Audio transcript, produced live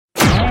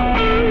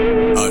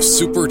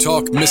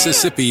SuperTalk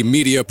Mississippi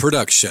media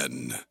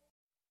production.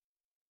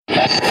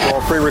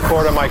 I'll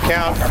pre-record on my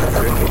count.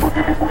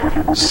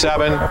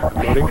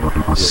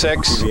 7,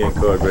 6,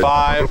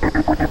 5,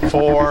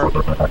 4,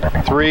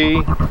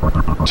 3,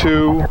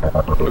 2.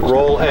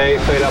 Roll A,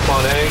 fade up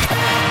on A.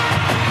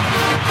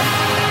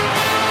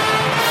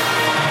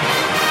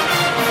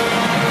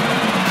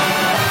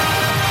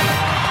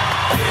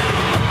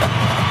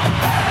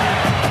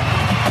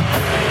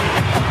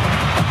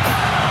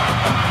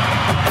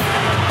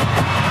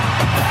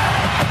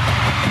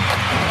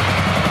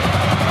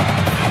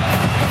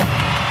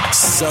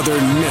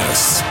 Southern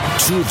Miss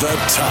to the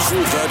top.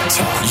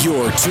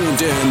 You're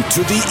tuned in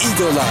to the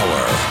Eagle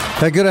Hour.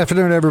 Hey, good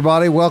afternoon,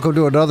 everybody. Welcome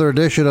to another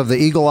edition of the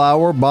Eagle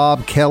Hour.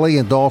 Bob Kelly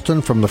and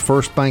Dalton from the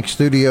First Bank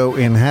Studio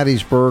in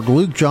Hattiesburg.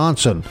 Luke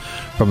Johnson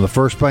from the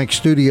First Bank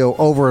Studio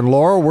over in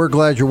Laurel. We're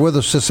glad you're with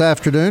us this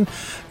afternoon.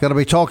 Going to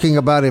be talking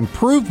about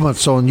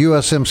improvements on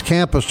USM's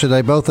campus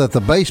today, both at the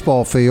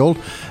baseball field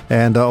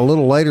and a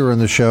little later in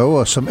the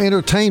show, some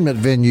entertainment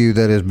venue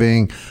that is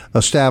being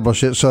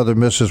established at Southern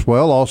Miss as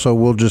well. Also,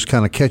 we'll just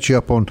kind of catch you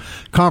up on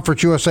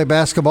Conference USA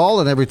basketball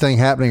and everything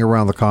happening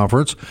around the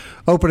conference.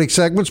 Opening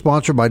segment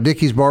sponsored by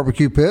Dickey's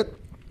Barbecue Pit.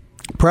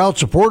 Proud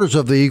supporters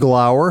of the Eagle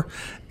Hour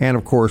and,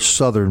 of course,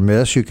 Southern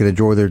Miss. You can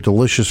enjoy their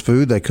delicious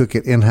food. They cook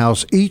it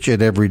in-house each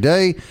and every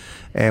day.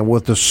 And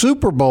with the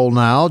Super Bowl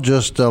now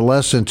just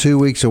less than 2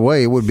 weeks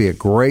away, it would be a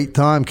great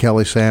time,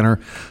 Kelly Sander,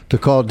 to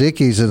call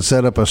Dickey's and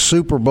set up a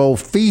Super Bowl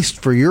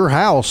feast for your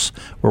house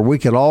where we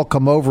could all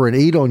come over and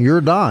eat on your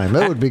dime.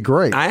 That would be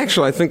great. I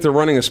think they're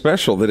running a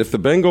special that if the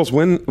Bengals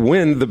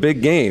win the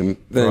big game,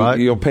 then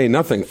you'll pay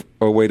nothing.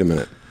 Oh, wait a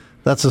minute.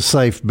 That's a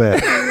safe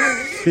bet.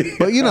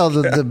 But, you know,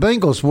 the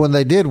Bengals, when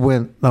they did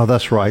win, no,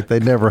 that's right. They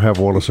never have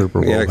won a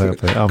Super Bowl,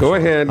 have they? Go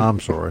ahead. I'm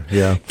sorry.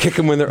 Yeah. Kick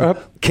them when they're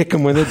up, kick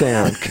them when they're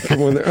down, kick them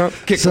when they're up,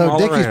 kick them all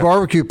Dickey's around.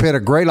 Barbecue Pit, a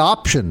great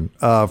option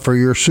for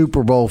your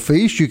Super Bowl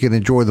feast. You can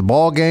enjoy the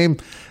ball game.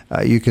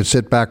 You can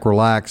sit back,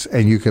 relax,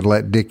 and you can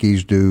let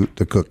Dickey's do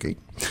the cooking.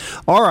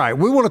 All right,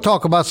 we want to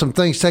talk about some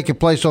things taking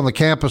place on the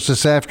campus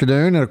this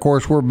afternoon. And, of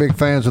course, we're big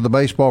fans of the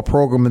baseball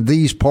program in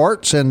these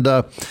parts. And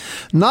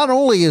not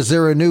only is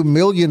there a new $1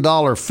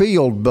 million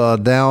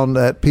field down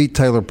at Pete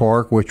Taylor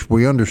Park, which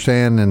we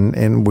understand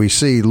and we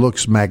see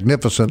looks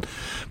magnificent,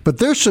 but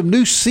there's some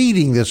new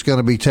seating that's going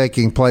to be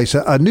taking place,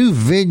 a new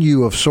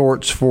venue of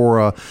sorts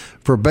for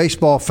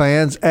baseball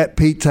fans at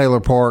Pete Taylor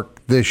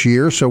Park this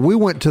year. So we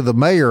went to the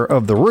mayor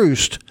of the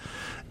Roost,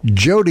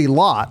 Jody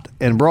Lott,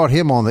 and brought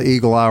him on the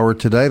Eagle Hour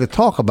today to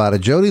talk about it.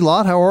 Jody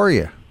Lott, how are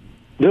you?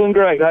 Doing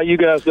great. How you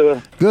guys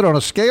doing? Good. On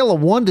a scale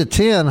of 1 to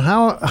 10,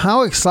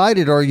 how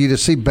excited are you to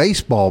see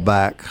baseball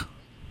back?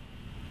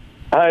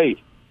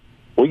 Hey,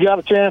 we got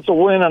a chance of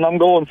winning. I'm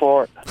going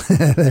for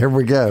it. There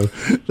we go.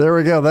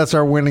 That's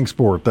our winning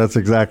sport. That's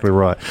exactly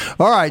right.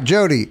 All right,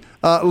 Jody,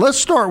 let's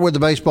start with the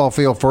baseball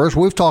field first.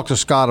 We've talked to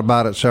Scott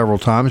about it several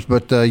times,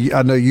 but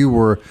I know you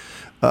were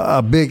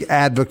a big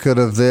advocate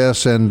of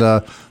this, and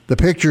the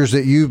pictures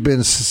that you've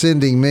been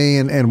sending me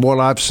and what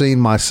I've seen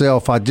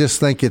myself, I just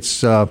think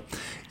it's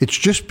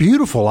just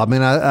beautiful. I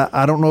mean,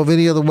 I don't know of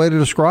any other way to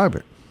describe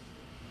it.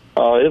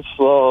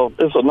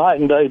 It's a night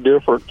and day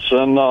difference,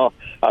 and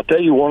I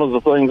tell you, one of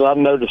the things I've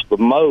noticed the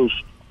most,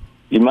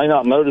 you may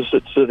not notice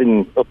it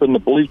sitting up in the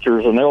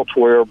bleachers and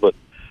elsewhere, but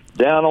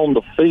down on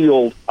the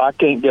field, I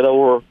can't get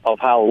over of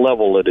how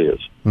level it is.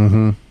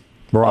 Mm-hmm.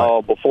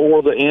 Right.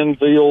 Before the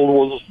infield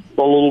was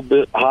a little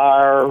bit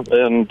higher,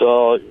 and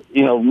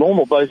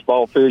normal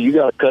baseball field, you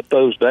got to cut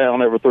those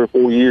down every 3 or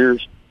 4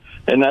 years,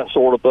 and that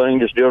sort of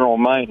thing, just general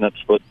maintenance.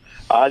 But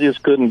I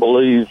just couldn't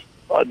believe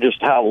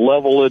just how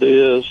level it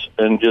is,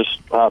 and just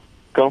how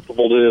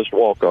comfortable it is to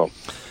walk on.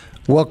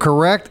 Well,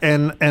 correct,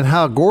 and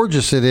how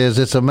gorgeous it is.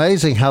 It's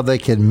amazing how they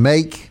can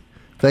make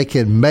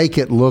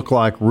it look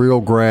like real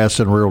grass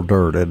and real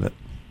dirt, isn't it?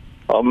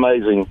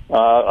 Amazing.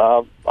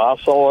 I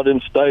saw it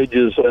in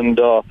stages, and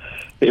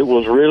it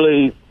was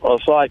really a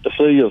sight to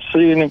see.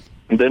 Seeing it,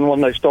 and then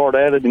when they start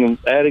adding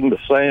the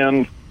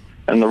sand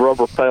and the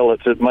rubber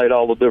pellets, it made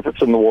all the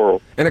difference in the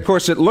world. And of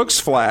course, it looks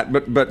flat,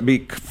 but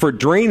for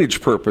drainage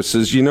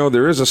purposes,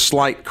 there is a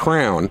slight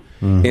crown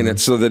in it,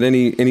 so that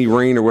any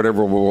rain or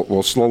whatever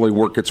will slowly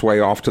work its way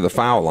off to the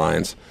foul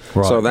lines.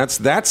 Right. So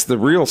that's the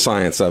real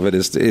science of it,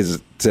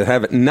 is to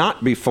have it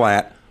not be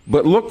flat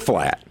but look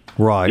flat.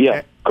 Right.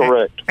 Yeah.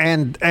 Correct.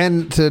 And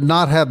to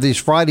not have these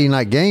Friday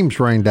night games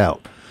rained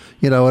out,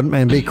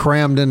 and be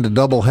crammed into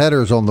double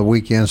headers on the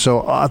weekend.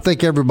 So I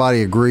think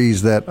everybody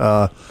agrees that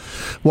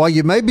while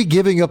you may be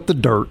giving up the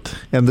dirt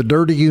and the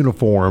dirty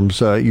uniforms,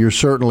 you're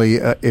certainly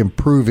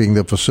improving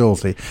the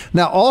facility.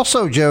 Now,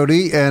 also,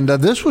 Jody, and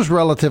this was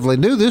relatively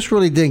new. This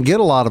really didn't get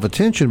a lot of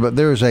attention, but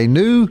there's a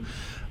new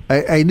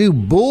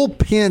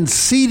bullpen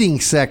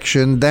seating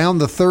section down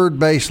the third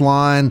base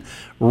line,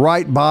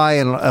 right by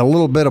and a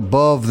little bit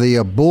above the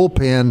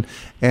bullpen,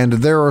 and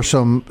there are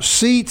some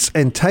seats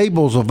and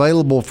tables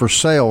available for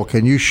sale.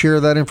 Can you share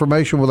that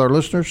information with our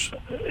listeners?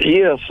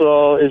 Yes,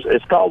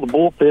 it's called the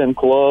Bullpen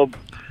Club.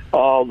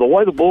 The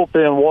way the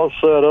bullpen was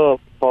set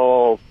up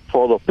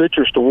for the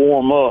pitchers to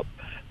warm up.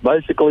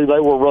 Basically, they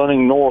were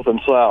running north and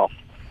south.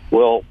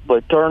 Well,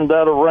 they turned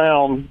that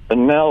around,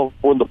 and now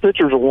when the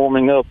pitchers are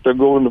warming up, they're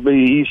going to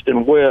be east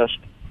and west,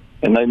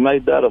 and they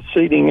made that a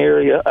seating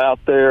area out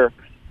there,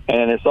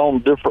 and it's on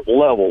different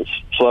levels.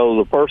 So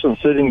the person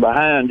sitting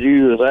behind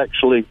you is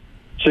actually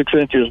 6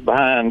 inches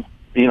behind,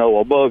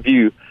 above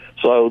you.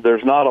 So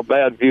there's not a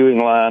bad viewing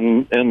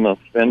line in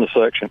the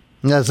section.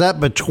 Now, is that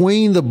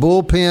between the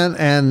bullpen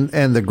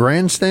and the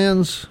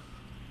grandstands?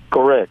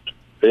 Correct.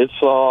 It's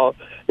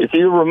if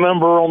you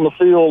remember on the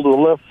field, the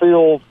left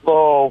field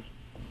wall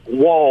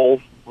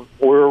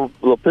where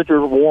the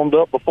pitcher warmed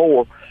up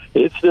before,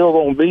 it's still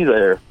going to be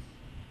there.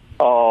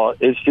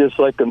 It's just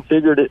they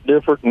configured it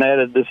different and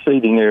added this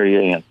seating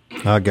area in.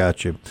 I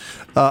got you.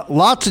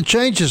 Lots of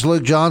changes,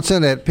 Luke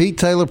Johnson, at Pete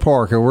Taylor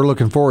Park, and we're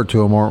looking forward to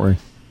them, aren't we?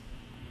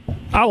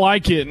 I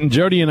like it, and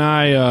Jody and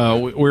I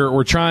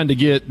we're trying to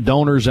get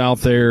donors out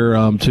there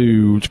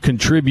to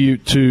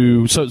contribute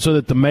to so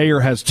that the mayor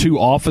has two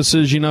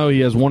offices. He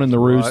has one in the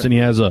Roost, right, and he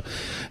has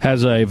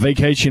a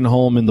vacation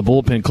home in the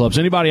Bullpen Club.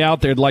 So anybody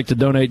out there that'd like to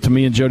donate to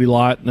me and Jody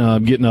Lott,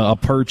 getting a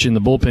perch in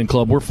the Bullpen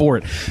Club, we're for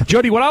it.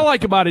 Jody, what I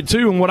like about it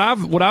too, and what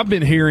I've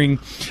been hearing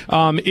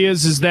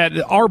is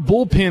that our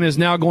bullpen is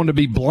now going to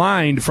be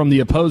blind from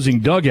the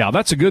opposing dugout.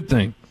 That's a good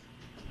thing.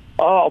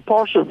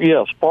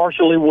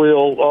 Partially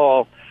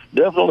will.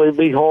 Definitely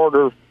be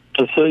harder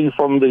to see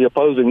from the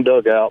opposing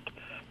dugout.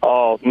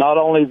 Not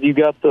only have you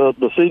got the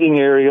seating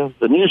area,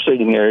 the new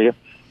seating area,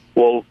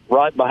 well,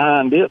 right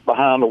behind it,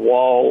 behind the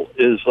wall,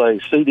 is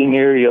a seating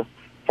area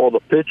for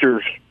the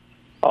pitchers,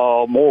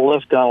 more or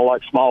less kind of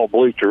like small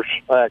bleachers,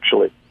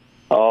 actually.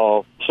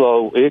 So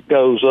it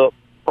goes up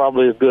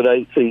probably a good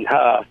 8 feet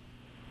high.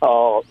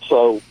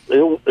 So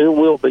it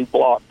will be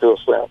blocked to a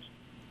sense.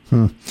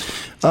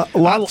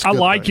 I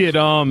like it.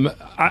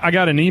 I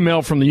got an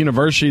email from the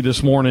university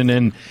this morning,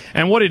 and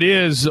what it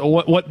is,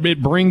 what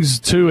it brings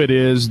to it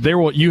is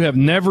you have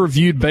never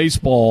viewed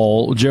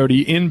baseball,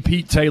 Jody, in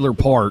Pete Taylor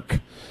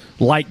Park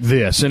like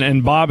this.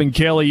 And Bob and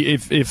Kelly,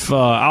 if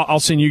I'll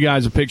send you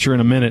guys a picture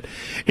in a minute.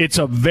 It's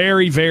a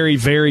very, very,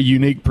 very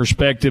unique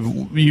perspective.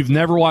 You've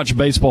never watched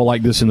baseball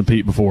like this in the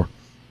Pete before.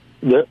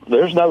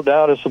 There's no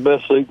doubt it's the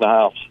best seat in the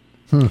house.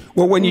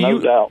 Well, when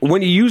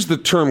you use the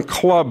term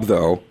club,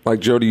 though, like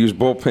Jody used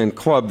bullpen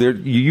club, you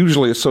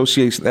usually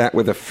associate that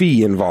with a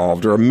fee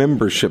involved or a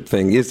membership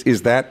thing.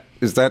 Is that?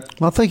 Well,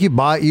 I think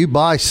you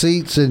buy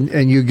seats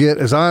and you get,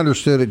 as I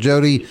understood it,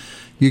 Jody,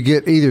 you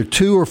get either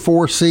 2 or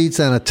 4 seats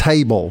and a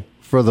table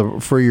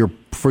for your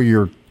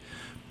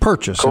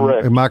purchase.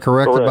 Correct. Am I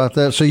correct about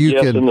that? So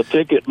yes, and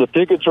the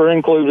tickets are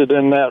included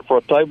in that. For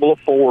a table of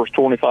 4 is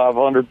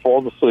 $2,500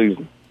 for the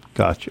season.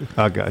 Gotcha.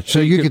 I got you.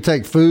 So you could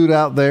take food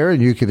out there and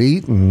you could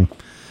eat and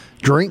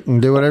drink and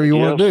do whatever you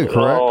want to do,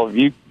 correct?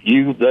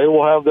 They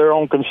will have their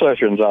own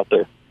concessions out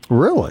there.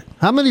 Really?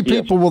 How many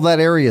people will that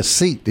area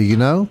seat? Do you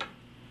know?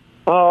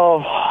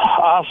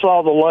 I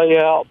saw the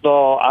layout.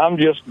 I'm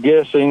just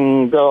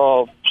guessing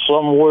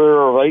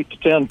somewhere of 8 to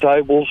 10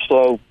 tables,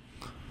 so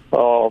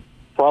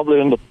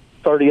probably in the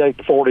 38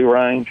 to 40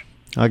 range.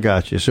 I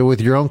got you. So with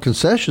your own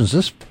concessions,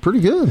 that's pretty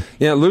good.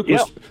 Yeah, Luke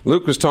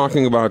was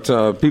talking about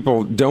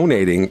people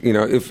donating.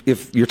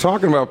 If you're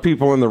talking about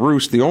people in the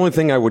Roost, the only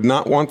thing I would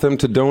not want them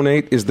to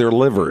donate is their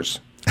livers.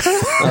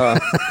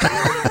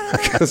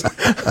 Because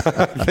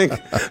I think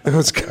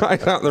those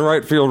guys out in the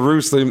right field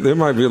Roost, they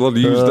might be a little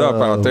used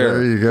up out there.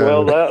 There you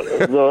go.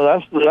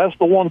 Well, that's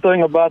the one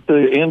thing about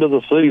the end of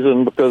the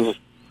season, because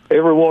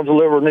everyone's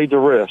liver needs a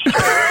rest.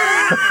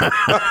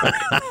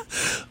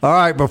 All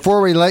right,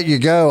 before we let you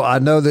go, I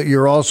know that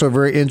you're also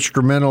very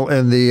instrumental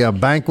in the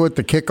banquet,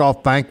 the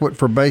kickoff banquet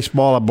for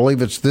baseball. I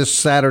believe it's this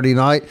Saturday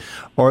night.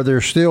 Are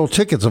there still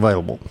tickets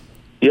available?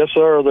 Yes,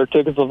 sir. There are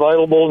tickets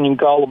available, and you can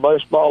call the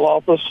baseball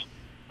office,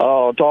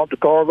 talk to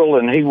Cargill,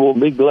 and he will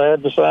be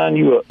glad to sign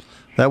you up.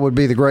 That would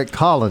be the great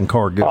Colin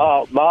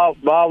Cargill. Bob,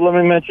 let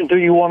me mention to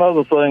you one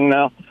other thing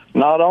now.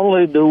 Not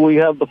only do we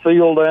have the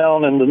field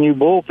down in the new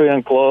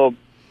bullpen club,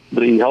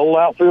 the whole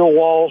outfield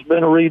wall's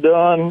been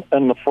redone,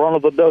 and the front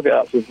of the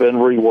dugouts has been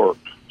reworked.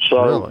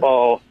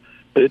 So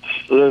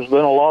there's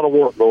been a lot of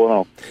work going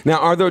on.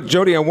 Now,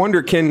 Jody, I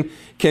wonder, can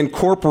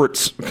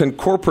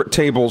corporate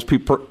tables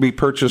be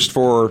purchased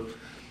for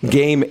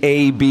game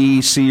A,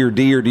 B, C, or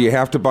D, or do you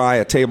have to buy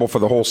a table for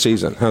the whole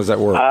season? How does that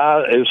work?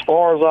 As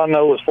far as I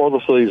know, it's for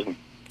the season.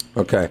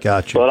 Okay,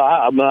 gotcha. But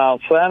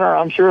Sander,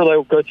 I'm sure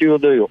they'll cut you a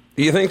deal.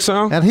 You think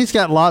so? And he's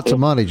got lots of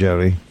money,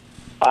 Jody.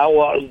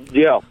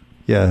 Yeah.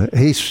 Yeah,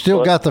 he's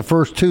still got the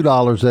first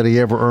 $2 that he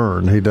ever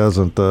earned. He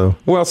doesn't, though.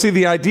 Well, see,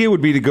 the idea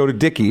would be to go to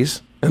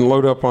Dickey's and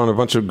load up on a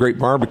bunch of great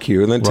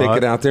barbecue and then take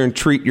it out there and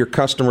treat your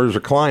customers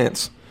or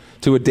clients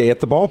to a day at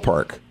the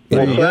ballpark.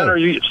 Well, Sander,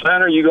 you going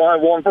to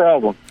have one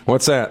problem.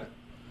 What's that?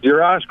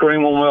 Your ice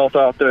cream will melt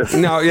out there.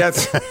 No,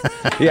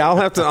 I'll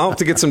have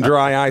to get some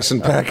dry ice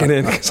and pack it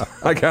in, because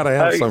I got to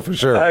have some for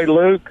sure. Hey,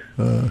 Luke.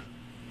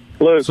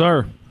 Luke.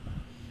 Sir.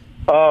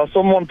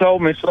 Someone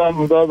told me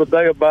something the other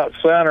day about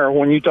Sander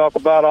when you talk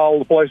about all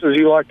the places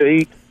you like to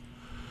eat.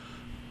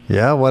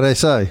 Yeah, what'd they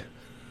say?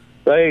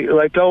 They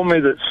told me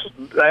that,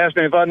 they asked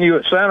me if I knew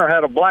that Santa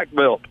had a black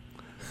belt.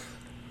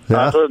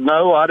 Yeah. I said,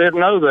 no, I didn't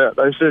know that.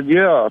 They said,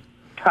 yeah,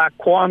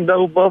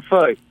 Taekwondo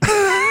buffet.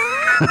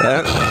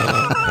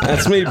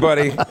 That's me,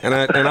 buddy, and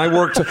I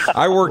worked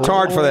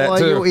hard for that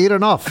too. You eat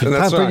enough.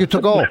 Time for you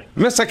to go.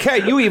 Mr.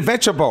 K, you eat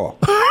vegetable.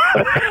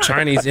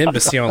 Chinese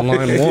embassy on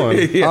line 1.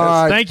 Yes. All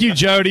right. Thank you,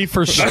 Jody,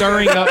 for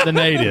stirring up the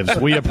natives.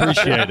 We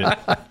appreciate it.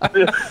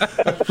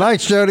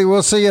 Thanks, Jody.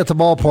 We'll see you at the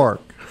ballpark.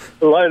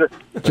 Later.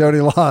 Jody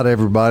Lott,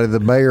 everybody, the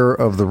mayor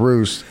of the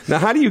Roost. Now,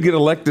 how do you get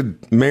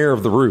elected mayor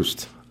of the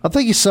Roost? I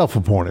think he's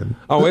self-appointed.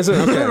 Oh, is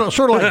it? Okay.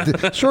 sort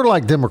of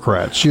like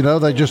Democrats. You know,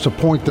 they just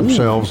appoint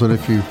themselves, and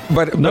if you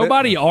But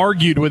Nobody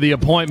argued with the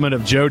appointment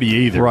of Jody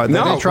either. right,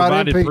 No. they try to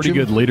Provided impeach pretty him.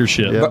 good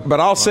leadership. But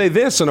I'll say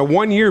this, in a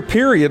 1-year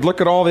period,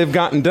 look at all they've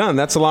gotten done.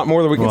 That's a lot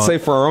more than we can Right. say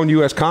for our own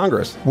U.S.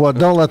 Congress. Well,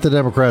 don't let the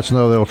Democrats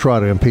know they'll try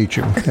to impeach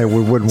him, and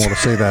we wouldn't want to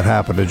see that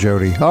happen to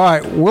Jody. All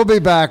right, we'll be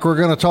back. We're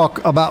going to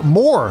talk about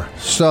more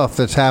stuff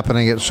that's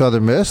happening at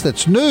Southern Miss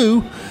that's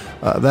new.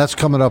 That's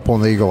coming up on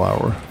the Eagle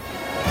Hour.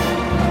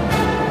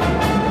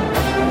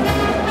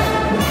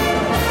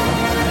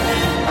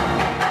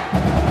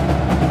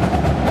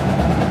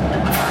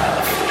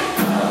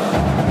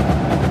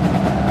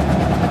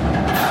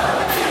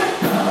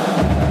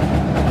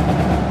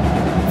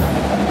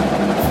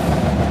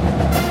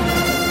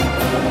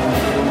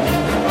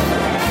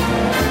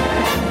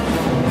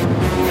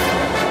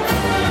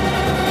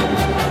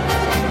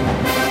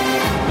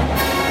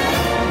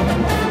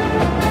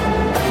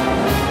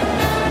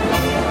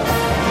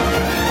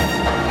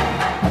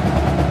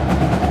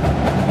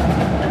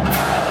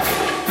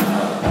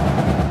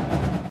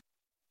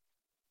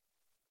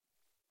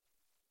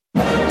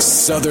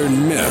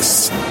 Southern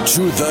Miss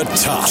to the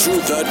top. To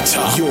the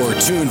top. You're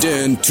tuned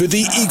in to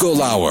the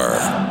Eagle Hour.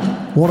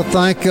 I want to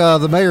thank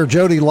the Mayor,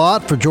 Jody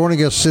Lott, for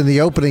joining us in the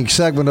opening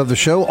segment of the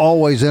show.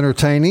 Always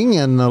entertaining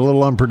and a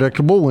little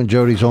unpredictable when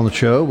Jody's on the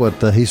show,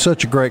 but he's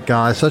such a great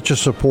guy, such a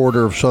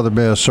supporter of Southern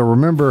Miss. So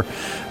remember,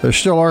 there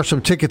still are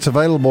some tickets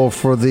available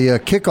for the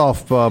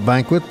kickoff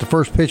banquet, the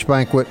first pitch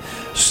banquet,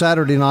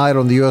 Saturday night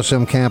on the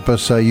USM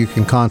campus. You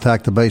can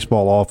contact the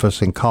baseball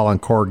office, and Colin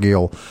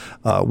Cargill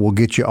will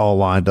get you all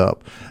lined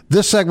up.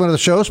 This segment of the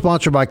show is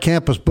sponsored by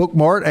Campus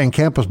Bookmart and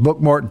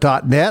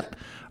campusbookmart.net.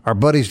 Our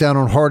buddies down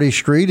on Hardy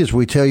Street, as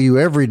we tell you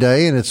every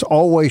day, and it's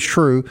always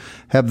true,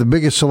 have the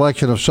biggest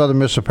selection of Southern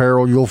Miss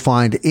apparel you'll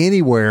find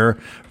anywhere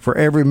for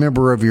every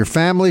member of your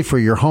family, for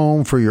your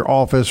home, for your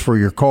office, for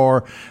your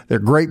car. They're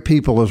great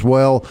people as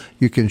well.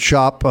 You can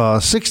shop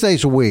 6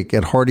 days a week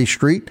at Hardy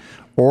Street,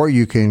 or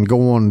you can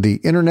go on the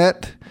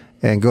internet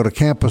and go to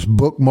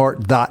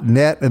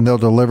campusbookmart.net, and they'll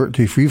deliver it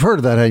to you. You've heard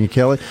of that, haven't you,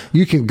 Kelly?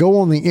 You can go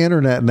on the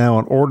internet now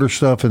and order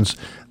stuff, and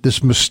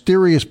this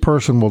mysterious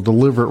person will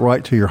deliver it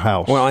right to your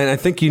house. Well, and I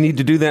think you need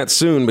to do that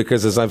soon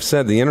because, as I've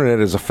said, the internet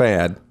is a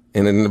fad,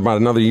 and in about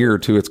another year or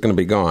two, it's going to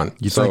be gone.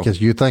 You think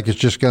it's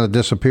just going to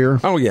disappear?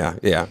 Oh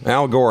yeah.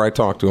 Al Gore, I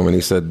talked to him, and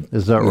he said,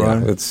 "Is that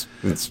right?" It's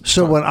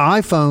so. When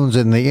iPhones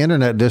and the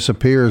internet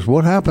disappears,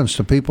 what happens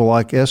to people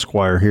like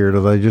Esquire here?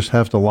 Do they just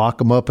have to lock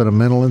them up in a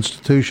mental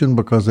institution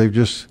because they've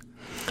just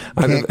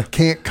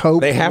can't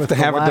cope? They have to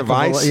have a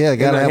device. Yeah,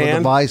 got to have hand. a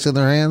device in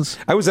their hands.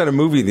 I was at a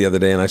movie the other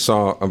day, and I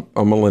saw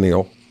a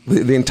millennial.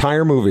 The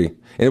entire movie, and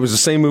it was the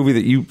same movie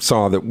that you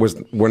saw that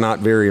we're not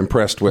very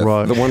impressed with.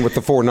 Right. The one with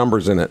the 4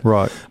 numbers in it.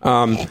 Right.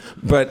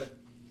 But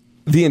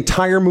the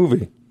entire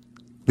movie,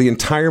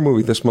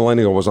 this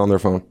millennial was on their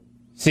phone.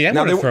 See, I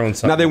would have thrown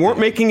something. Now, they weren't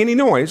making any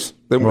noise.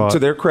 Right. To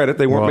their credit,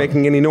 they weren't Right.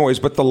 making any noise.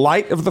 But the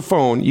light of the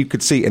phone, you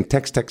could see, and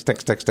text.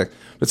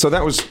 But so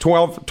that was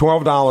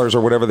 $12 or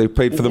whatever they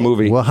paid for the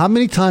movie. Well, how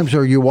many times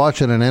are you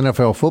watching an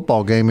NFL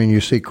football game and you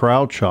see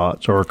crowd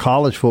shots, or a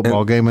college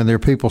football game and there are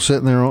people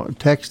sitting there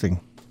texting?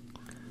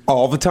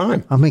 All the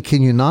time. I mean,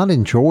 can you not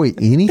enjoy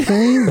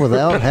anything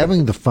without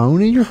having the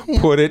phone in your hand?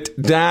 Put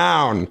it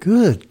down.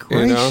 Good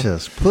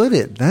gracious, put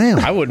it down.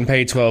 I wouldn't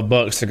pay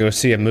 $12 to go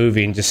see a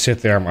movie and just sit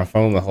there on my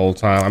phone the whole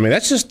time. I mean,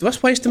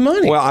 that's wasting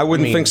money. Well, I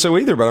wouldn't think so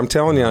either, but I'm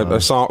telling you, I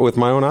saw it with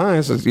my own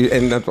eyes.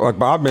 And like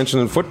Bob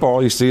mentioned in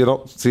football, you see it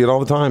all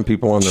the time,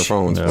 people on their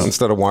phones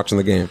instead of watching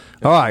the game.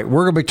 All right,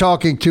 we're going to be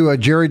talking to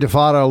Jerry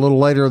DeFatta a little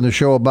later in the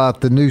show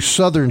about the new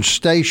Southern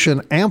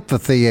Station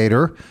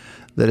Amphitheater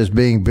that is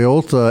being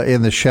built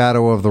in the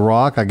shadow of the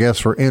Rock, I guess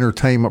for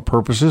entertainment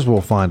purposes.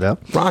 We'll find out.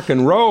 Rock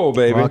and roll,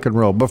 baby. Rock and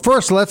roll. But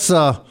first, let's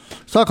talk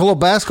a little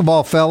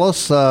basketball,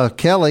 fellas.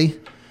 Kelly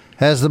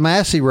has the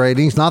Massey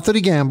ratings. Not that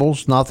he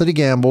gambles,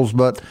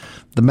 but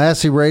the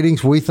Massey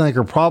ratings we think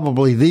are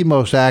probably the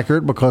most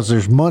accurate because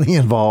there's money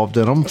involved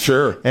in them.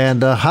 Sure.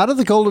 And how do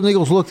the Golden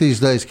Eagles look these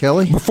days,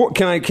 Kelly?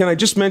 Can I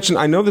just mention?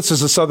 I know this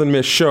is a Southern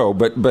Miss show,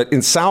 but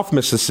in South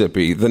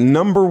Mississippi, the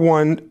number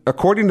one,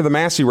 according to the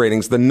Massey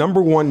ratings, the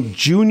number one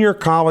junior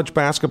college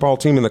basketball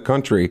team in the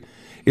country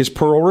is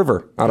Pearl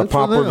River out of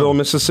Poplarville,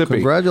 Mississippi.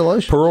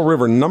 Congratulations. Pearl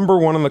River, number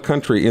one in the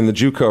country in the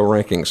JUCO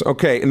rankings.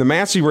 Okay, in the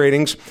Massey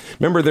ratings,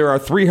 remember there are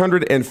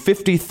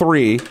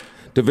 353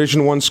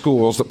 Division I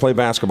schools that play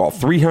basketball.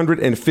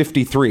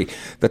 353.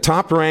 The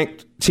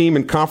top-ranked team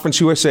in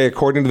Conference USA,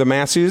 according to the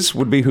Massey's,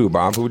 would be who,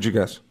 Bob? Who would you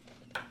guess?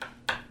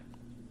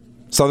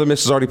 Southern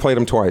Miss has already played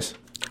them twice.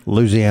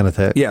 Louisiana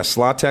Tech. Yes,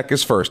 La Tech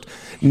is first.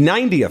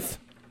 90th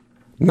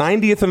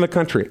in the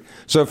country.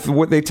 So if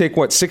they take,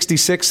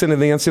 66 into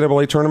the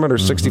NCAA tournament or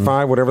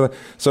 65, whatever.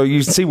 So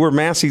you see where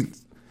Massey,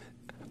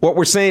 what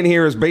we're saying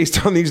here is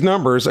based on these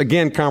numbers.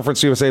 Again,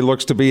 Conference USA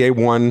looks to be a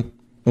one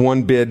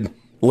bid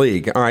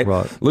league. All right.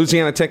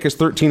 Louisiana Tech is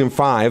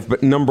 13-5,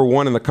 but number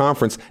 1 in the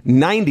conference,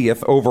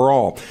 90th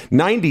overall.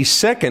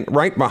 92nd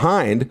right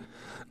behind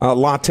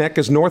La Tech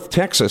is North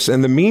Texas,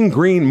 and the Mean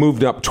Green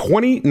moved up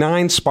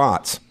 29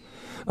 spots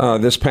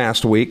this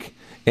past week,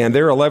 and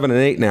they're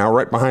 11-8 now,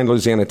 right behind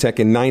Louisiana Tech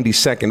in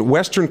 92nd.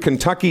 Western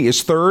Kentucky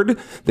is 3rd.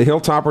 The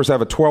Hilltoppers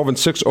have a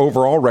 12-6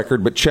 overall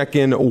record, but check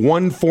in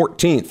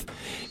 114th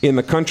in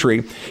the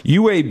country.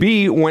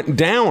 UAB went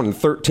down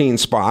 13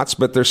 spots,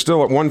 but they're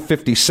still at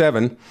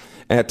 157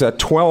 at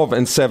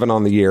 12-7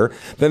 on the year.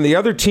 Then the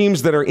other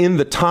teams that are in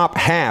the top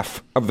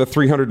half of the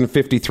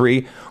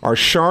 353 are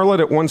Charlotte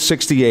at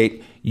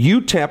 168,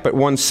 UTEP at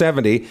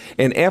 170,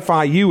 and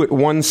FIU at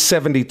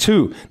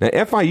 172. Now,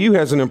 FIU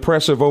has an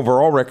impressive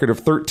overall record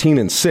of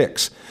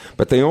 13-6,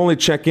 but they only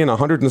check in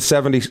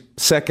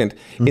 172nd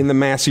in the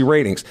Massey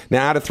ratings.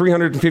 Now, out of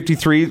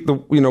 353,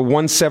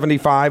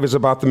 175 is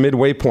about the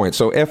midway point.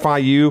 So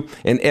FIU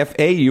and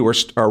FAU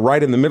are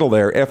right in the middle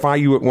there.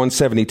 FIU at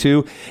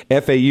 172,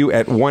 FAU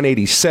at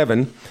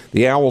 187.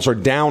 The Owls are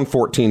down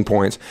 14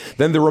 points.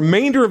 Then the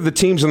remainder of the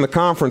teams in the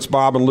conference,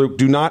 Bob and Luke,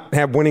 do not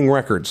have winning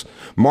records.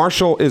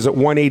 Marshall is at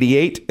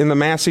 188 in the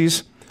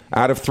Massey's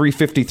out of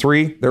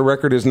 353. Their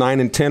record is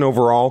 9-10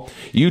 overall.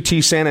 UT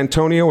San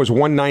Antonio is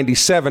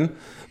 197.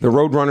 The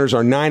Roadrunners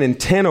are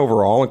 9-10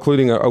 overall,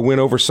 including a win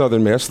over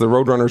Southern Miss. The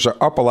Roadrunners are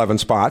up 11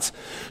 spots.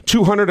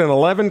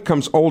 211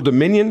 comes Old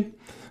Dominion.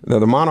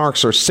 The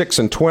Monarchs are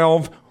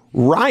 6-12.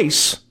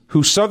 Rice,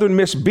 who Southern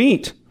Miss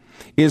beat,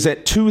 is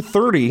at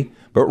 230,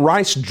 but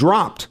Rice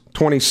dropped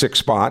 26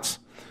 spots,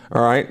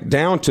 all right,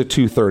 down to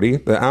 230.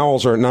 The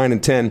Owls are at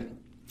 9-10.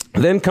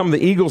 Then come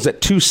the Eagles at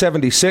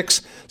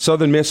 276.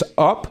 Southern Miss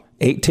up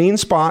 18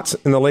 spots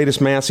in the latest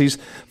Massey's,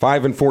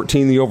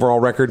 5-14 the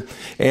overall record.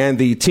 And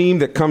the team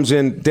that comes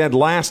in dead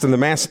last in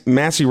the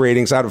Massey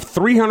ratings out of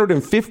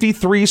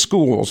 353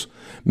 schools,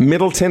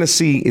 Middle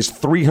Tennessee is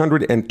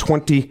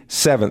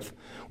 327th.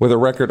 With a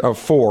record of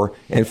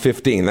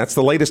 4-15. That's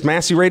the latest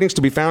Massey ratings,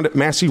 to be found at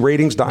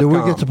masseyratings.com. Do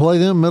we get to play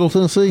them, Middle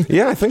Tennessee?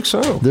 Yeah, I think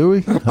so. Do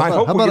we?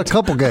 How about a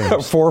couple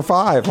games? 4 or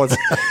 5.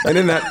 And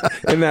in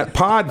that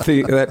pod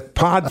thing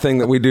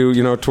that we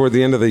do, toward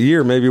the end of the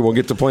year, maybe we'll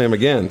get to play them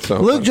again. So,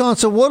 Luke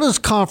Johnson, what does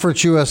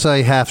Conference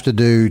USA have to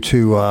do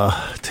to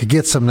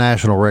get some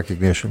national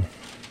recognition?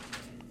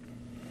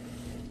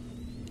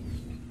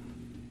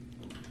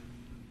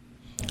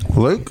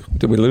 Luke,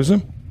 did we lose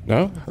him?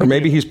 No. Or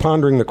maybe he's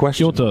pondering the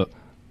question.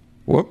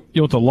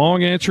 You want the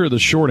long answer or the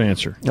short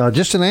answer?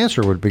 Just an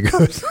answer would be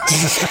good.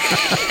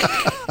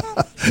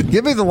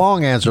 Give me the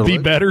long answer. Be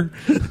Luke. better.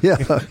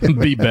 Yeah.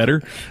 Be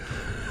better.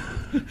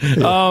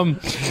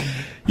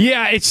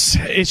 Yeah,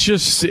 it's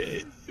just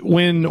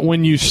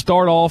when you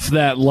start off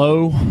that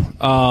low,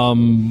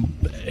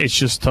 it's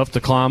just tough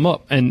to climb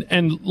up.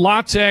 And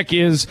La Tech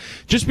is,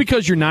 just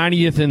because you're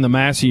 90th in the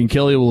Massey, and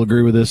Kelly will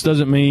agree with this,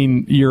 doesn't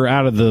mean you're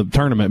out of the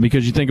tournament,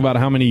 because you think about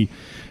how many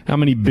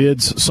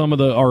bids some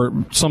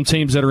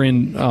teams that are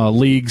in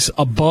leagues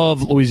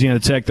above Louisiana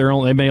Tech,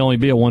 they may only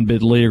be a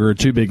 1-bid league or a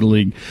 2-bid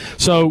league.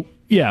 So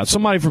yeah,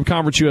 somebody from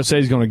Conference USA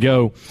is going to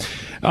go.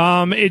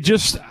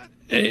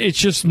 It's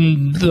just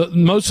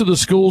most of the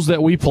schools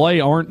that we play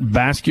aren't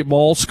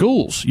basketball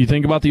schools. You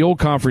think about the old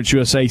Conference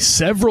USA,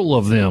 several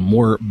of them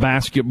were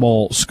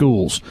basketball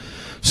schools.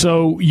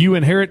 So you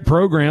inherit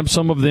programs,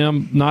 some of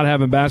them not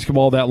having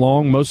basketball that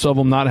long, most of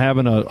them not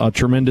having a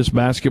tremendous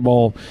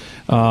basketball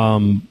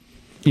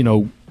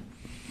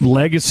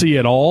legacy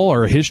at all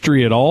or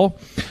history at all.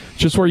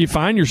 Just where you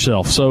find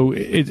yourself. So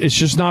it's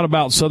just not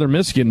about Southern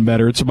Miss getting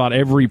better. It's about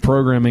every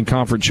program in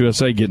Conference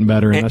USA getting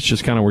better, and that's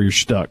just kind of where you're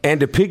stuck.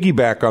 And to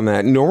piggyback on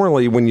that,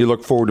 normally when you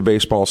look forward to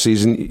baseball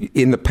season,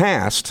 in the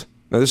past,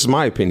 now this is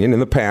my opinion, in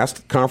the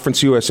past,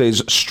 Conference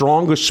USA's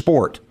strongest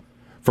sport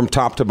from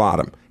top to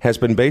bottom has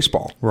been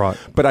baseball. Right.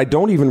 But I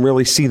don't even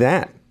really see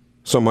that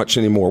so much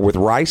anymore. With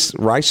Rice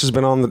has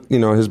been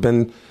has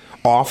been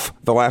off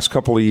the last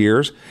couple of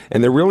years,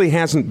 and there really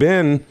hasn't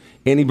been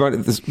anybody.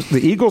 The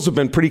Eagles have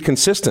been pretty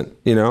consistent,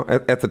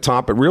 at the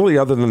top, but really,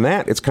 other than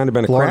that, it's kind of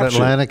been a Florida crapshoot.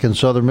 Atlantic and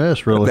Southern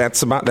Miss, really.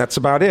 That's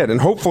about it.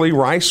 And hopefully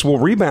Rice will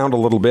rebound a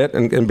little bit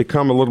and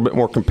become a little bit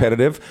more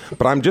competitive.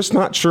 But I'm just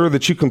not sure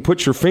that you can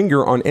put your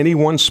finger on any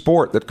one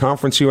sport that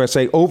Conference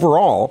USA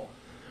overall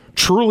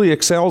truly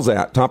excels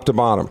at, top to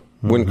bottom,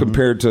 when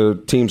compared to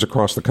teams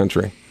across the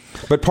country.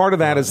 But part of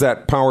that is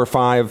that Power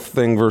 5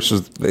 thing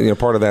versus,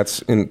 part of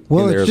that's in there as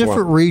well. Well, it's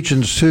different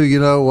regions,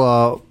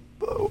 too.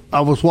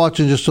 I was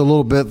watching just a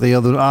little bit the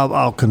other.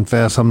 I'll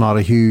confess, I'm not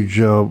a huge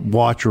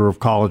watcher of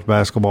college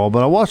basketball,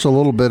 but I watched a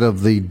little bit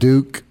of the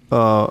Duke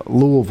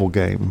Louisville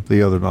game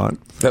the other night.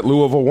 That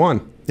Louisville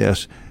won.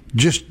 Yes,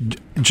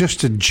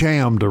 just a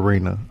jammed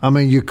arena. I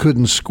mean, you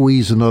couldn't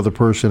squeeze another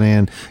person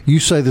in. You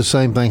say the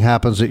same thing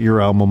happens at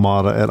your alma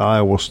mater at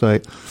Iowa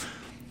State.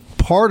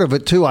 Part of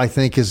it too, I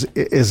think, is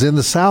in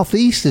the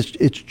Southeast.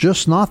 It's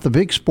just not the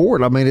big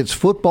sport. I mean, it's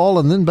football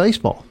and then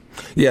baseball.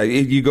 Yeah,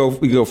 you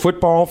go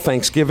football,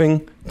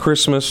 Thanksgiving,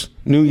 Christmas,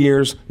 New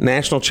Year's,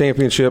 national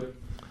championship,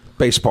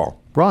 baseball.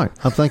 Right,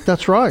 I think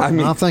that's right.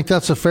 I think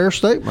that's a fair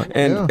statement.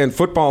 And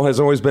football has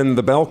always been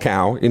the bell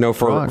cow,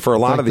 for a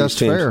lot of these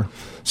teams. Fair.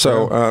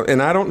 So,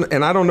 and I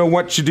don't know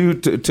what you do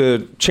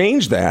to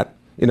change that,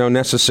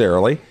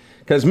 necessarily,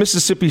 because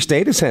Mississippi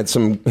State has had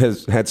some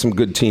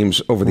good teams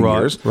over the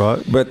years.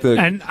 Right. But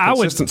I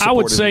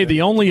would say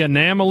the only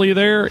anomaly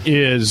there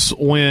is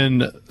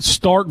when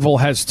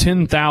Starkville has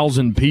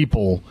 10,000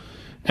 people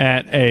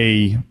at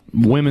a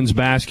women's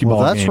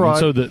basketball that's game.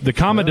 Right. And so the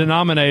common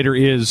denominator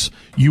is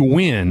you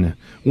win.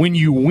 When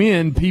you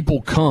win,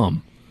 people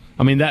come.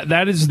 I mean,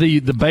 that is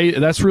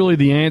that's really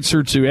the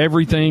answer to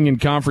everything in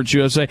Conference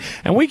USA.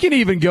 And we can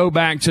even go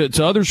back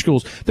to other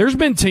schools. There's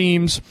been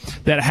teams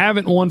that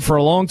haven't won for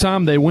a long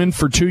time. They win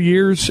for 2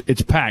 years.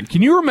 It's packed.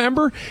 Can you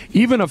remember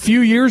even a few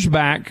years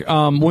back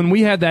when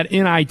we had that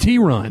NIT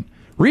run?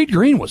 Reed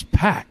Green was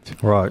packed.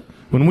 Right.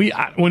 When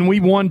we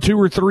won 2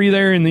 or 3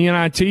 there in the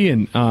NIT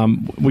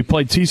and we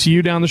played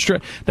TCU down the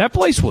stretch, that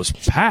place was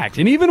packed.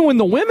 And even when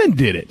the women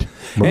did it,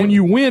 when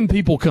you win,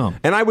 people come.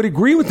 And I would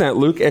agree with that,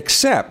 Luke,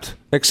 except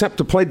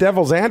to play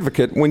devil's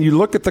advocate, when you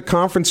look at the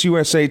Conference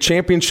USA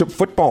championship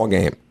football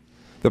game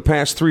the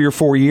past 3 or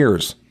 4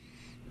 years,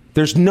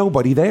 there's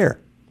nobody there.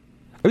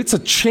 It's a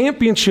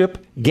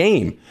championship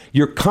game,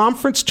 your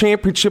conference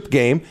championship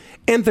game,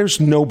 and there's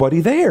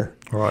nobody there.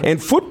 Right.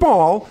 And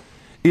football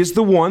is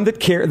the one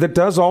that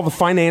does all the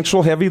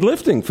financial heavy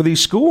lifting for these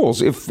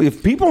schools.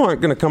 If people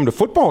aren't going to come to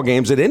football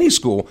games at any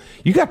school,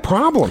 you got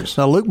problems.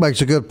 Now, Luke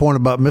makes a good point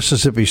about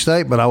Mississippi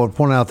State, but I would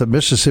point out that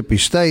Mississippi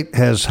State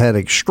has had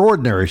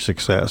extraordinary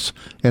success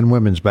in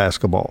women's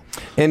basketball.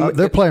 And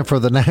they're playing for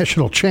the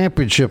national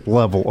championship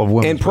level of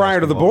women's And prior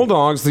basketball. to the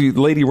Bulldogs, the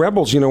Lady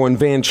Rebels, when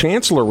Van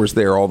Chancellor was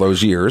there all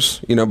those years,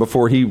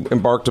 before he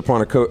embarked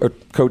upon a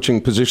coaching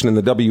position in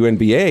the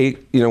WNBA,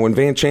 when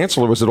Van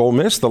Chancellor was at Ole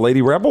Miss, the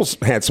Lady Rebels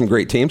had some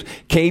great teams.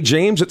 Kay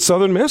James at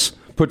Southern Miss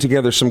put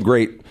together some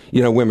great,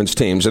 women's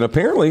teams. And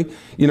apparently,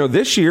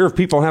 this year, if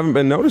people haven't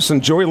been noticing,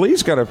 Joy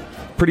Lee's got a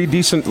pretty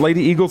decent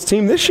Lady Eagles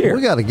team this year.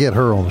 We got to get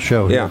her on the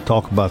show here to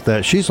talk about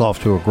that. She's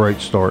off to a great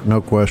start,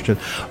 no question.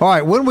 All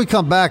right, when we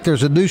come back,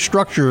 there's a new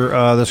structure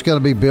that's going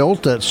to be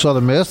built at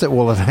Southern Miss that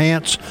will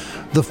enhance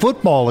the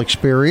football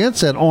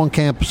experience and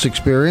on-campus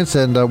experience,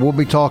 and we'll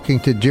be talking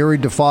to Jerry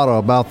DeFato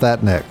about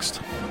that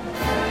next.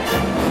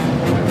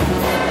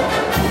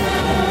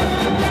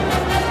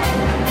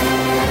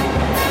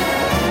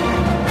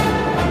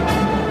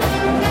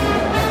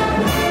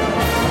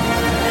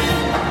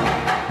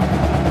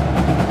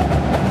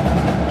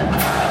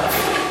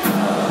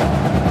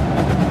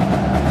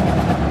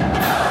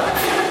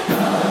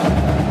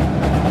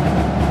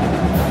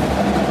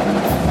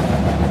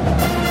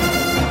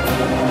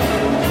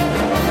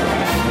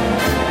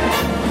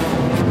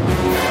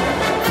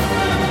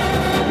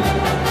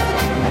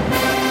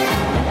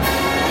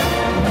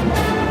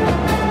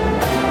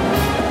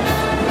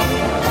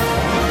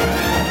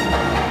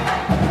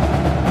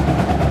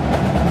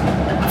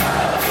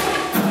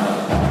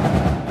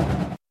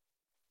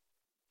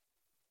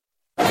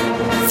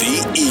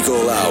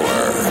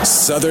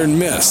 Southern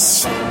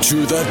Miss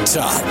to the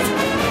top.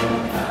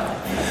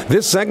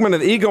 This segment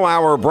of the Eagle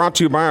Hour brought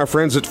to you by our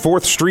friends at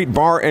 4th Street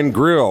Bar and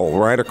Grill,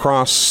 right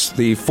across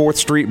the 4th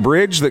Street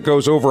Bridge that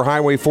goes over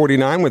Highway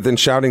 49 within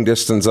shouting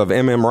distance of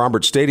M.M.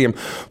 Roberts Stadium.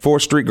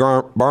 4th Street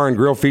Bar and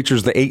Grill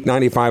features the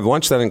 $8.95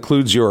 lunch. That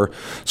includes your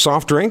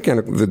soft drink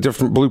and the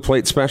different blue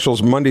plate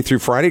specials Monday through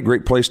Friday.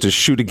 Great place to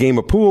shoot a game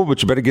of pool,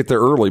 but you better get there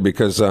early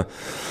because a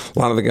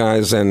lot of the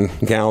guys and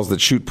gals that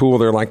shoot pool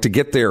there like to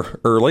get there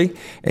early.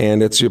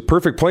 And it's a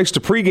perfect place to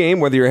pregame,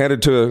 whether you're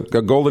headed to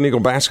a Golden Eagle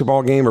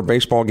basketball game or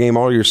baseball game.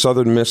 All your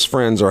Southern Miss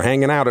friends are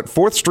hanging out at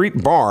 4th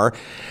Street Bar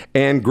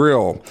and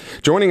Grill.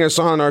 Joining us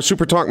on our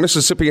Super Talk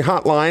Mississippi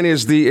hotline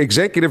is the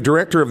Executive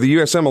Director of the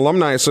USM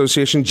Alumni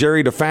Association,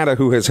 Jerry DeFato,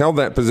 who has held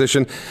that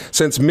position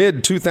since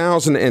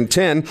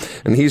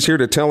mid-2010. And he's here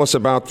to tell us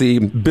about the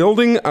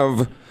building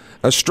of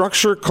a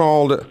structure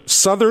called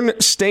Southern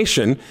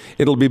Station.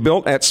 It'll be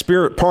built at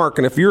Spirit Park.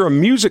 And if you're a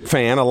music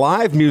fan, a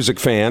live music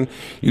fan,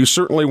 you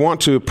certainly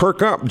want to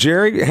perk up.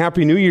 Jerry,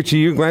 Happy New Year to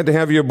you. Glad to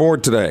have you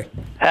aboard today.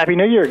 Happy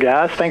New Year,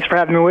 guys. Thanks for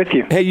having me with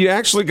you. Hey, you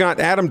actually got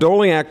Adam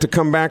Doliak to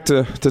come back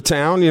to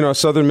town, a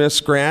Southern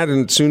Miss grad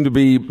and soon to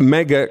be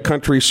mega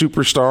country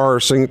superstar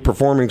or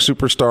performing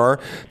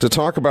superstar, to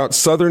talk about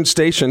Southern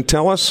Station.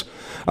 Tell us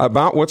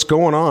about what's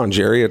going on,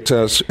 Jerry,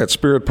 at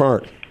Spirit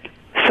Park.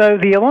 So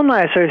the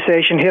Alumni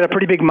Association hit a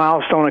pretty big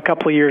milestone a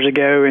couple of years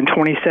ago in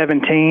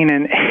 2017,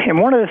 and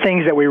one of the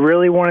things that we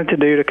really wanted to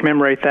do to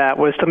commemorate that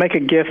was to make a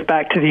gift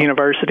back to the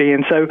university.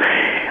 And so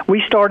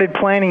we started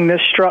planning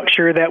this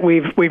structure that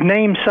we've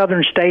named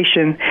Southern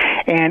Station,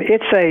 and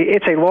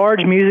it's a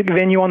large music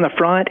venue on the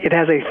front. It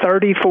has a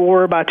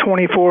 34 by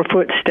 24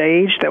 foot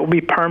stage that will be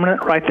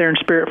permanent right there in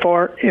Spirit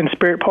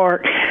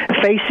Park,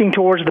 facing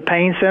towards the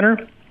Payne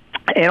Center.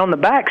 And on the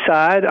back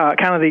side,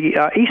 kind of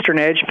the eastern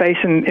edge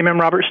facing M.M.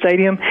 Roberts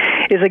Stadium,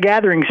 is a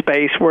gathering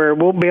space where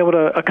we'll be able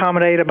to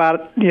accommodate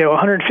about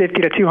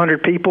 150 to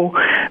 200 people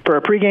for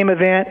a pregame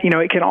event.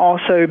 It can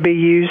also be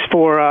used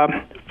for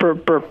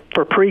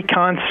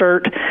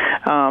pre-concert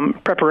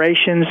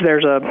preparations.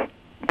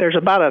 There's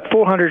about a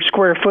 400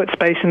 square foot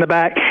space in the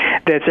back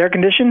that's air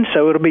conditioned,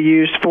 so it'll be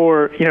used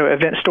for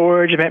event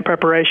storage, event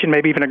preparation,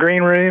 maybe even a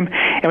green room,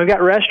 and we've got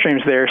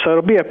restrooms there. So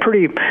it'll be a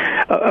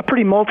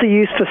pretty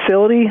multi-use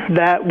facility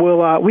that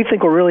we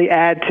think will really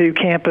add to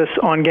campus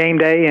on game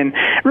day and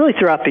really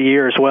throughout the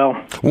year as well.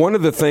 One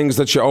of the things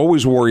that you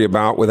always worry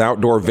about with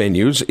outdoor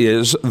venues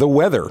is the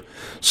weather.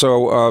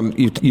 So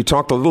you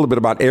talked a little bit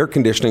about air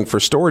conditioning for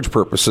storage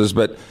purposes,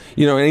 but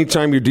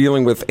anytime you're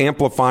dealing with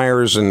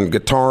amplifiers and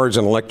guitars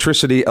and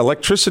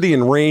electricity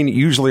and rain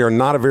usually are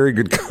not a very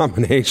good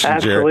combination.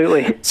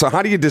 Absolutely. Jared. So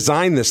how do you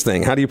design this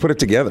thing? How do you put it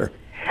together?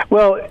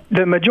 Well,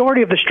 the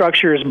majority of the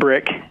structure is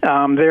brick.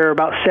 There are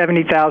about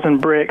 70,000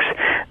 bricks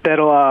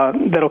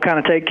that'll kind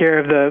of take care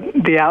of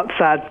the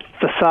outside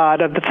facade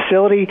of the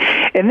facility,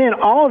 and then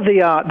all of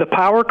the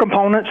power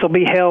components will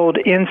be held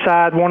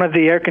inside one of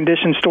the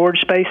air-conditioned storage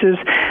spaces.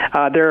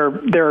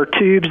 There are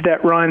tubes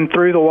that run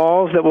through the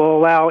walls that will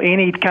allow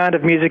any kind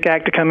of music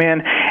act to come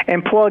in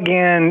and plug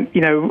in,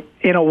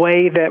 in a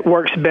way that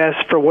works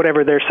best for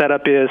whatever their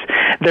setup is.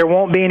 There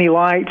won't be any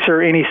lights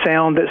or any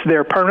sound that's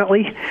there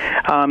permanently.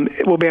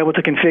 We'll be able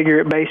to configure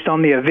it based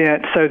on the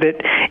event so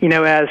that,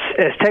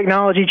 as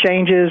technology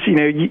changes,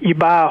 you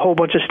buy a whole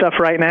bunch of stuff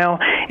right now,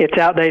 it's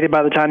outdated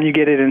by the time you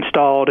get it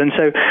installed. And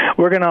so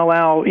we're going to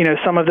allow,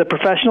 some of the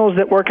professionals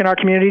that work in our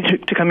community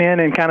to come in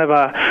and kind of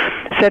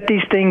set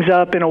these things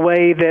up in a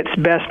way that's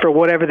best for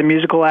whatever the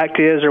musical act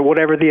is or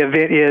whatever the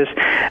event is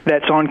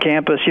that's on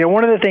campus.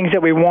 One of the things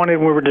that we wanted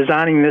when we were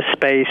designing this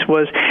space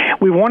was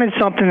we wanted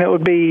something that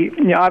would be,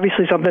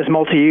 obviously something that's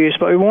multi-use,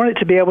 but we wanted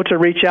to be able to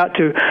reach out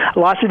to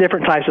lots of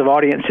different types of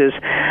audiences.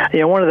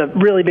 One of the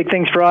really big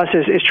things for us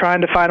is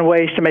trying to find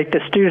ways to make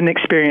the student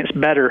experience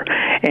better.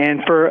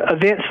 And for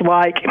events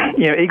like,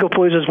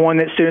 Eaglepalooza is one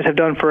that students have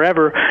done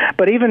forever,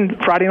 but even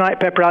Friday night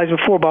pep rallies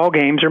before ball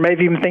games, or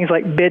maybe even things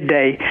like bid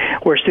day,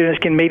 where students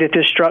can meet at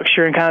this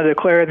structure and kind of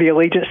declare the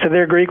allegiance to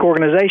their Greek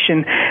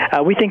organization.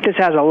 We think this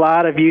has a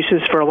lot of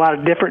uses for a lot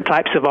of different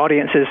types of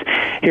audiences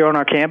here on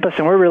our campus,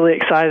 and we're really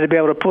excited to be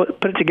able to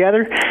put it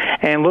together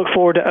and look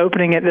forward to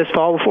opening it this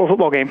fall before a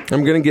football game.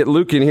 I'm going to get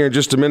Luke in here in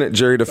just a minute,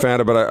 Jerry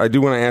DeFatta, but I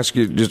do want to ask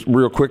you just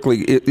real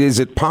quickly, is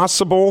it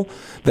possible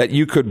that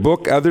you could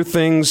book other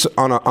things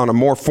on a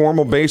more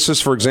formal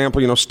basis? For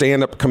example,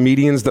 stand-up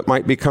comedians that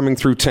might be coming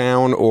through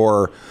town,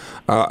 or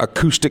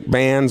acoustic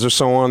bands or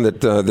so on,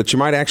 that you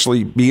might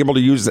actually be able to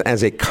use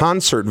as a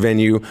concert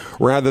venue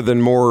rather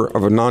than more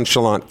of a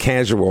nonchalant,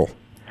 casual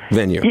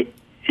venue?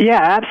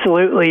 Yeah,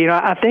 absolutely.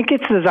 I think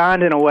it's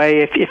designed in a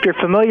way, if you're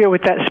familiar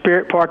with that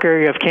Spirit Park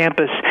area of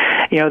campus,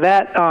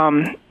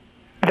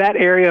 that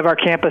area of our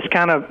campus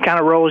kind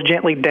of rolls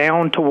gently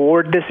down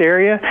toward this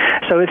area.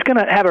 So it's going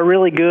to have a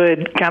really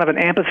good kind of an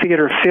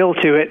amphitheater feel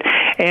to it.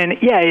 And,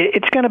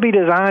 it's going to be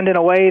designed in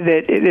a way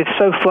that it's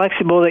so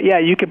flexible that,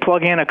 you could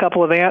plug in a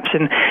couple of amps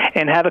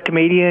and have a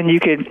comedian. You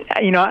could,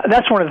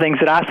 that's one of the things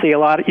that I see a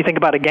lot. You think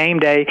about a game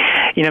day,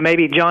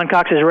 maybe John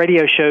Cox's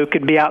radio show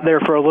could be out there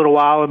for a little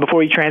while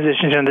before he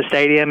transitions into the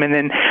stadium, and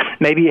then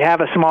maybe you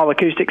have a small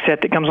acoustic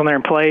set that comes on there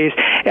and plays.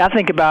 I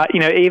think about,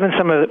 even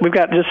we've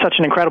got just such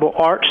an incredible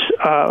arts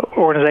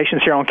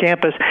organizations here on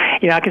campus.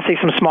 I can see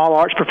some small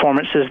arts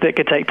performances that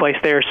could take place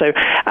there. So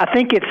I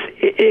think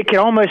it can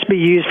almost be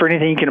used for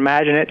anything you can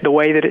imagine it. The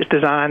way that it's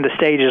designed, the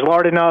stage is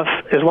large enough.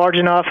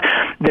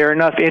 There are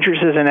enough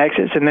entrances and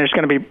exits, and there's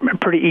going to be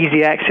pretty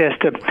easy access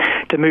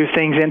to move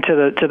things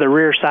into the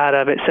rear side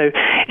of it. So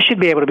it should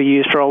be able to be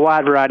used for a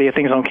wide variety of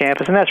things on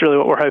campus, and that's really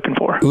what we're hoping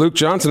for. Luke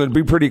Johnson, it'd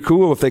be pretty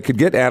cool if they could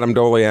get Adam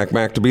Doliak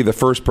back to be the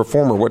first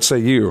performer. What say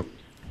you?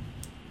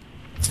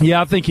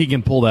 Yeah, I think he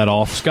can pull that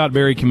off. Scott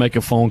Berry can make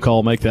a phone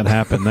call, make that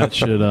happen. That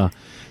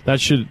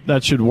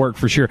should work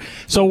for sure.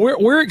 So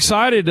we're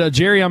excited,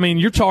 Jerry. I mean,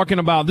 you're talking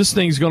about this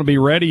thing's going to be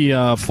ready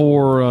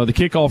for the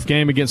kickoff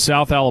game against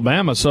South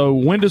Alabama. So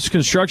when does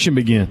construction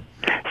begin?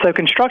 So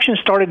construction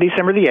started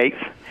December the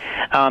 8th.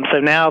 So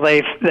now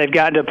they've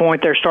gotten to a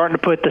point they're starting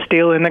to put the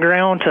steel in the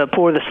ground to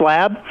pour the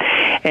slab,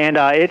 and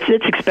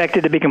it's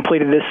expected to be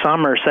completed this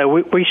summer. So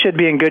we should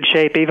be in good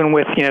shape, even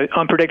with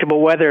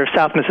unpredictable weather of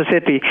South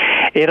Mississippi.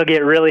 It'll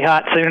get really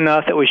hot soon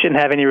enough that we shouldn't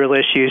have any real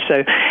issues.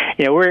 So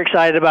we're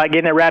excited about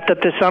getting it wrapped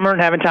up this summer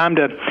and having time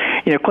to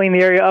clean the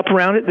area up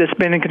around it that's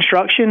been in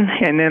construction,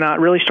 and then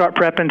really start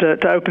prepping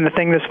to open the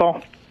thing this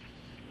fall.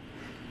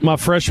 My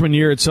freshman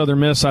year at Southern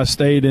Miss, I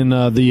stayed in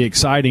the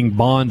exciting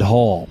Bond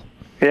Hall.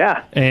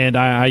 Yeah. And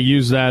I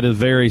use that as a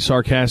very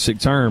sarcastic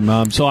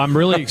term. So I'm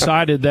really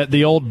excited that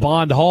the old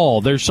Bond Hall,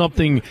 there's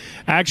something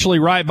actually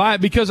right by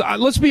it, because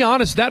let's be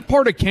honest, that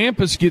part of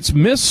campus gets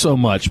missed so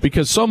much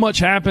because so much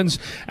happens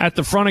at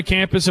the front of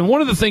campus. And one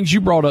of the things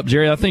you brought up,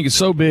 Jerry, I think is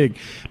so big.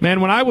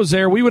 Man, when I was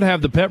there, we would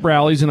have the pep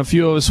rallies and a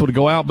few of us would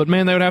go out, but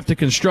man, they would have to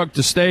construct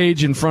a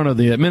stage in front of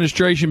the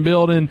administration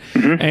building.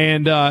 Mm-hmm.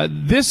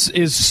 And this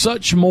is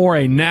such more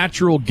a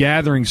natural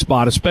gathering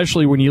spot,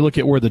 especially when you look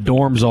at where the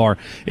dorms are.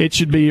 It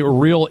should be a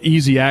real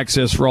easy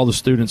access for all the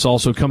students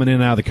also coming in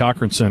and out of the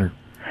Cochran Center.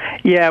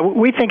 Yeah,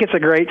 we think it's a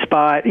great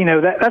spot. You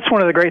know, that's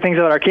one of the great things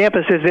about our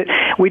campus is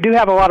that we do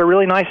have a lot of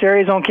really nice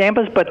areas on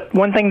campus, but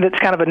one thing that's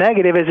kind of a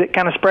negative is it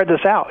kind of spreads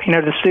us out. You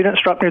know, the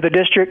students are up near the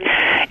district.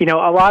 You know,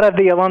 a lot of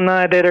the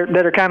alumni that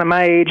are kind of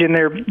my age and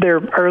they're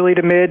early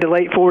to mid to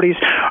late 40s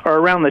are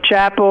around the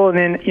chapel, and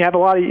then you have a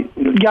lot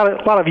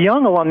of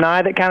young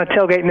alumni that kind of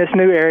tailgate in this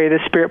new area,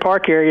 this Spirit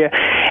Park area.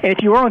 And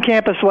if you were on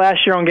campus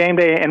last year on game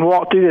day and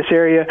walked through this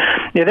area,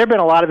 there have been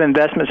a lot of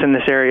investments in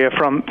this area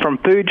from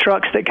food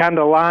trucks that kind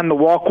of line the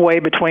walkway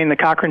between the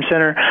Cochran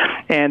Center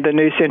and the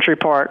new Century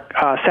Park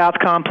South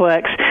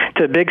Complex,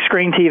 to big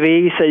screen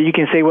TV so you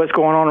can see what's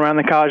going on around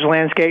the college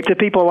landscape, to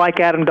people like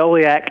Adam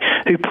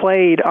Doliak, who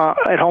played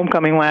at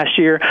homecoming last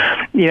year.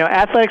 You know,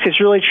 athletics has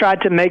really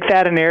tried to make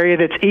that an area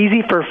that's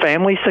easy for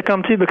families to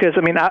come to, because,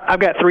 I mean, I've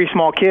got 3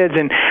 small kids,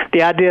 and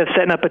the idea of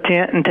setting up a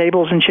tent and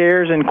tables and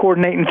chairs and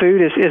coordinating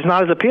food is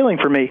not as appealing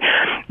for me.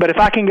 But if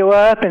I can go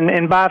up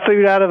and buy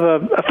food out of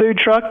a food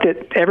truck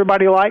that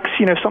everybody likes,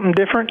 you know, something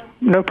different,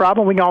 no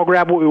problem. We can all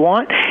grab what we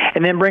want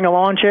and then bring a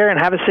lawn chair and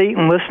have a seat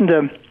and listen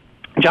to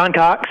John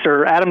Cox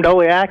or Adam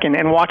Doliak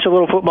and watch a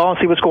little football and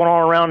see what's going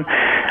on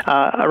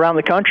around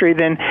the country,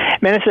 then,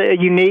 man, it's a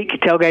unique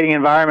tailgating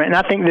environment. And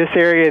I think this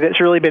area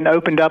that's really been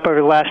opened up over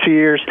the last few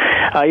years,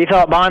 you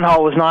thought Bond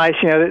Hall was nice.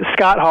 You know,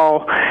 Scott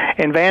Hall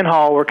and Van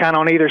Hall were kind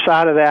of on either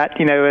side of that,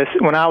 you know,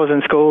 when I was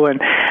in school. And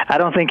I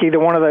don't think either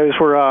one of those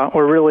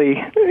were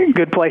really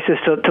good places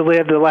to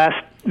live the last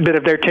bit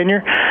of their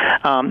tenure.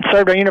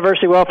 Served our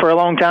university well for a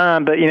long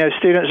time, but, you know,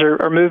 students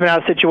are moving out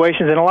of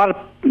situations in a lot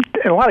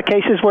of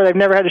cases where they've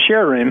never had to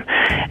share a room,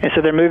 and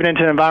so they're moving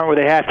into an environment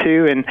where they have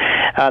to, and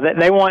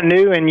they want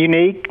new and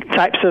unique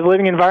types of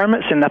living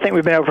environments, and I think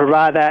we've been able to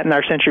provide that in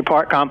our Century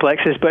Park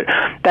complexes. But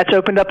that's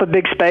opened up a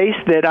big space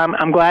that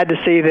I'm glad to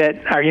see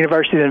that our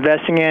university is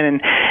investing in,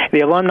 and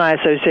the Alumni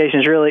Association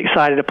is really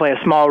excited to play a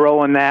small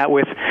role in that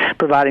with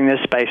providing this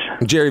space.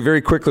 Jerry,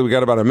 very quickly, we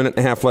got about a minute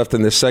and a half left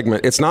in this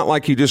segment. It's not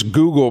like you just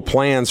Google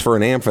plans for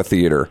an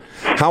amphitheater.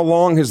 How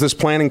long has this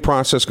planning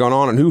process gone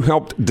on, and who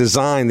helped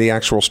design the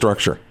actual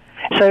structure?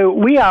 So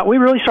we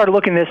really started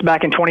looking at this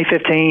back in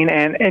 2015,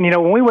 and you know,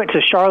 when we went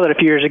to Charlotte a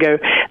few years ago,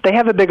 they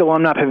have a big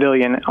alumni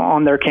pavilion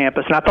on their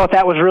campus, and I thought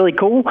that was really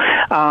cool.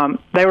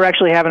 They were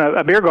actually having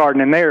a beer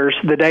garden in theirs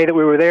the day that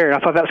we were there, and I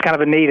thought that was kind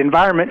of a neat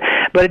environment,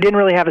 but it didn't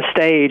really have a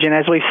stage. And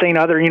as we've seen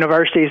other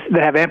universities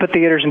that have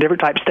amphitheaters and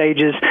different type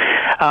stages,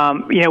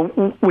 you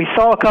know, we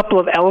saw a couple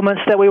of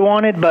elements that we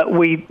wanted, but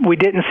we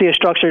didn't see a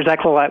structure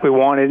exactly like we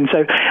wanted. And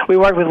so we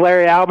worked with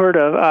Larry Albert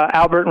of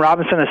Albert and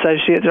Robinson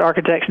Associates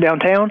Architects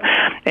downtown,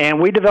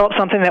 and we developed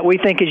something that we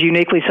think is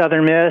uniquely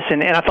Southern Miss,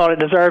 and I thought it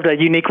deserved a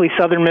uniquely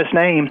Southern Miss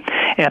name,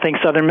 and I think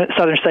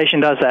Southern Station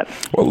does that.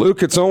 Well,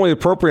 Luke, it's only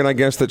appropriate, I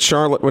guess, that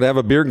Charlotte would have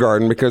a beer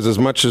garden, because as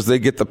much as they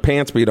get the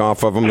pants beat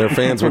off of them, their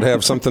fans would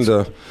have something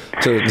to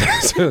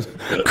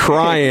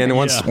cry in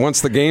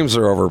once the games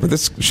are over. But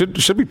this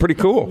should be pretty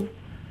cool.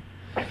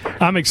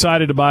 I'm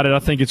excited about it. I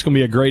think it's going to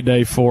be a great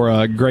day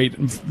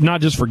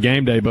not just for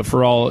game day, but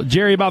for all.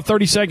 Jerry, about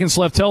 30 seconds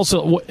left. Tell us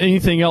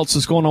anything else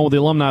that's going on with the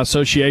Alumni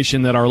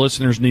Association that our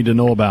listeners need to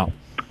know about.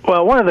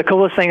 Well, one of the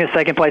coolest things that's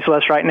taking place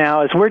with us right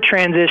now is we're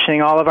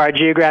transitioning all of our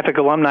geographic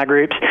alumni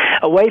groups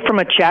away from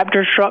a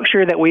chapter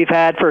structure that we've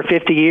had for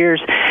 50 years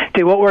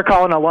to what we're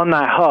calling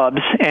alumni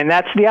hubs. And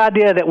that's the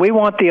idea that we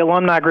want the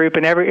alumni group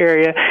in every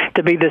area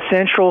to be the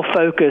central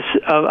focus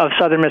of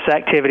Southern Miss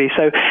activity.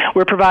 So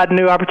we're providing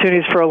new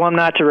opportunities for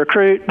alumni to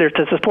recruit,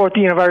 to support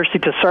the university,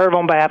 to serve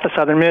on behalf of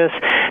Southern Miss,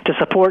 to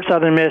support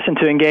Southern Miss, and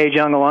to engage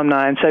young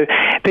alumni. And so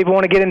if people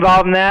want to get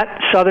involved in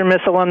that,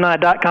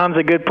 southernmissalumni.com is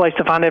a good place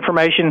to find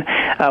information.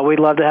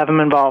 We'd love to have them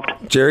involved.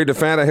 Jerry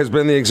DeFatta has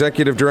been the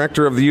executive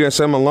director of the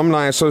USM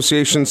Alumni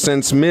Association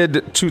since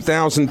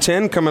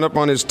mid-2010, coming up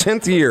on his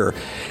 10th year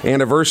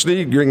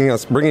anniversary,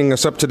 bringing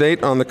us up to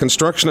date on the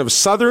construction of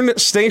Southern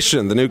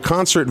Station, the new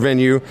concert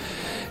venue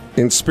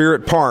in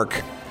Spirit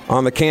Park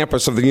on the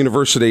campus of the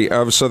University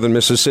of Southern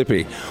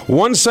Mississippi.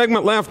 One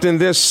segment left in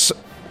this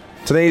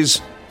today's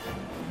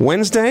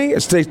Wednesday?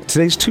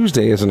 Today's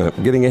Tuesday, isn't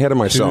it? Getting ahead of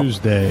myself.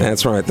 Tuesday.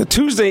 That's right. The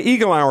Tuesday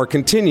Eagle Hour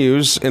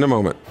continues in a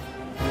moment.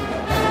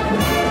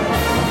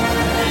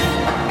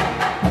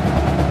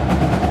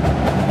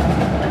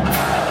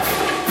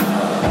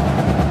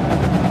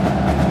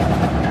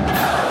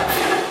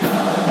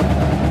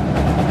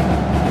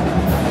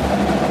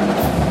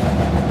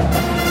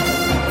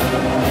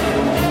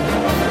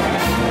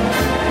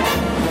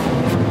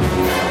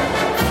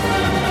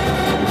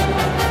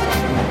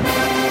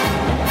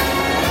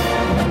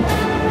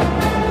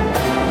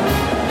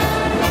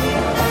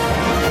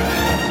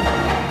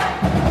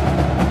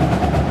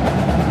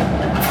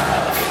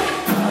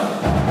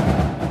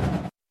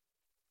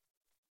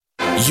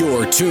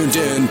 tuned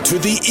in to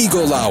the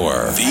Eagle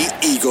Hour. The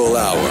Eagle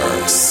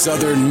Hour.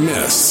 Southern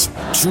Miss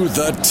to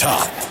the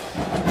top.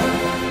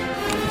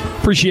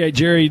 Appreciate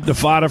Jerry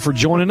DeFada for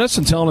joining us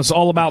and telling us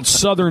all about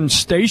Southern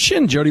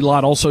Station. Jody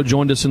Lott also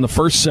joined us in the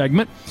first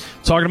segment,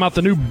 talking about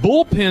the new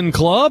Bullpen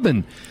Club.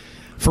 And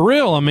for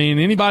real, I mean,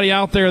 anybody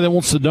out there that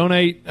wants to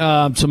donate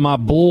to my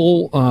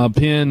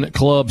Bullpen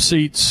Club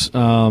seats,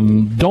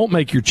 don't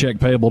make your check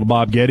payable to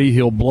Bob Getty.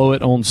 He'll blow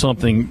it on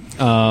something.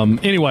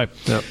 Anyway,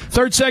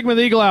 Third segment of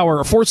the Eagle Hour,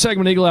 or fourth segment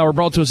of the Eagle Hour,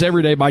 brought to us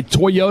every day by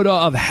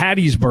Toyota of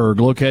Hattiesburg,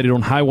 located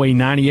on Highway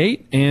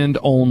 98 and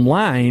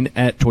online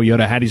at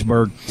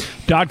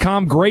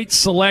ToyotaHattiesburg.com. Great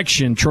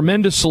selection,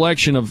 tremendous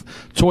selection of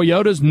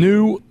Toyota's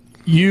new,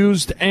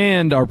 used,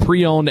 and are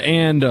pre-owned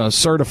and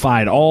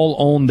certified, all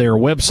on their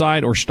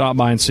website, or stop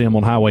by and see them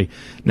on Highway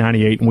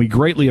 98. And we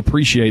greatly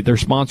appreciate their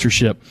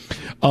sponsorship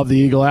of the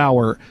Eagle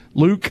Hour.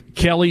 Luke,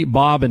 Kelly,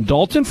 Bob, and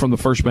Dalton from the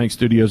First Bank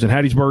Studios in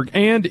Hattiesburg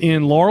and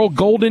in Laurel.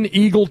 Golden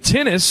Eagle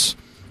Tennis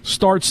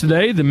starts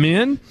today. The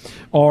men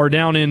are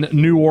down in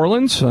New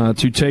Orleans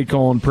to take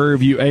on Prairie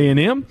View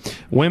A&M.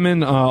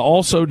 Women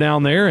also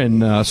down there,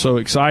 and so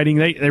exciting.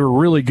 They were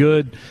really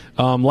good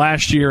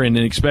last year, and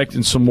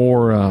expecting some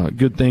more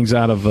good things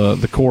out of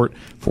the court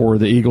for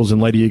the Eagles and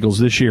Lady Eagles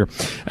this year.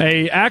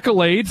 A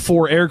accolade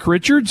for Eric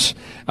Richards,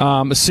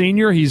 a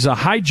senior. He's a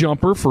high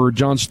jumper for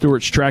John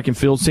Stewart's track and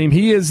field team.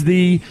 He is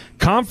the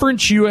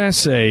Conference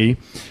USA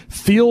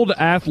Field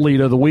Athlete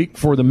of the Week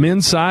for the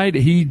men's side.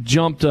 He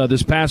jumped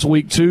this past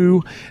week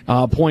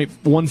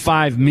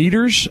 2.15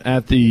 meters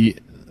at the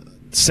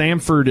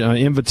Samford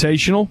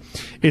Invitational.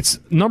 It's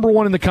number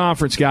 1 in the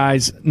conference,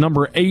 guys,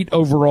 number 8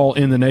 overall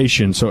in the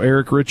nation. So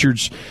Eric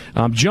Richards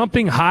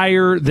jumping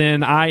higher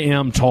than I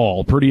am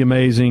tall. Pretty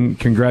amazing.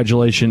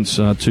 Congratulations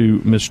to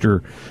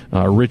Mr.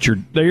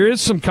 Richard. There is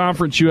some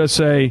Conference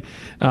USA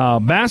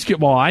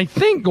basketball, I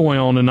think, going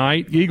on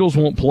tonight. Eagles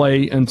won't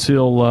play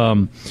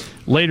until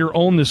later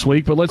on this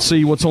week, but let's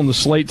see what's on the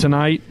slate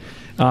tonight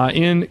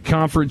in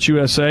Conference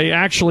USA.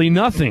 Actually,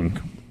 nothing.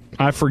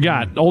 I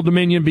forgot. Old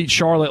Dominion beat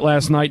Charlotte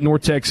last night.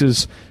 North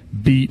Texas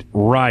beat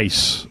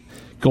Rice.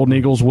 Golden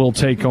Eagles will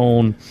take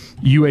on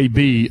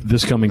UAB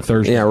this coming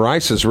Thursday. Yeah,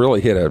 Rice has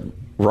really hit a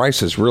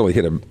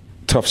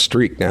tough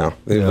streak now.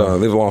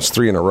 They've lost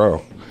 3 in a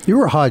row. You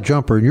were a high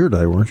jumper in your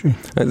day, weren't you?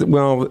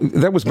 Well,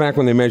 that was back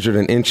when they measured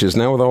in inches.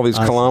 Now with all these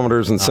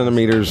kilometers and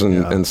centimeters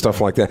and stuff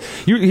like that.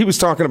 He was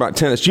talking about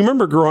tennis. Do you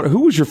remember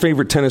who was your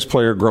favorite tennis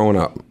player growing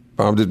up?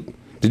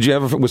 Did you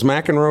ever? Was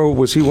McEnroe?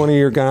 Was he one of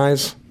your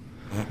guys?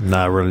 No,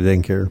 I really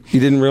didn't care. You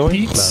didn't really?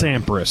 Pete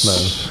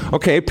Sampras. No.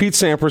 Okay, Pete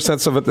Sampras.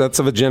 That's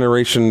of a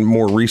generation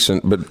more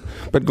recent, but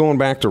going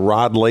back to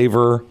Rod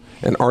Laver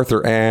and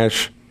Arthur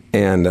Ashe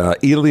and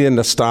Ilya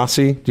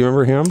Nastase. Do you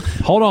remember him?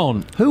 Hold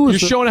on. You're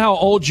showing how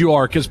old you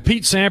are, because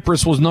Pete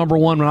Sampras was number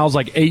 1 when I was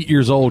like 8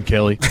 years old,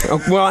 Kelly.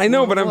 Well, I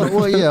know, but I'm...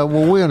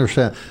 Well, we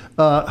understand.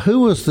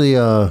 Who was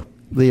the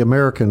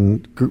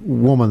American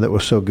woman that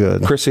was so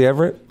good? Chrissy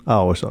Everett? I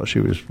always thought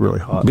she was really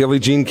hot. Billie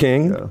Jean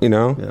King, you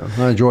know. Yeah,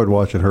 I enjoyed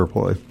watching her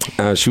play.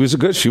 She was a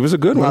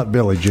good one. Not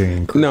Billie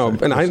Jean. No,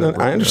 and I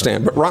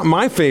understand. But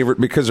my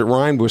favorite, because it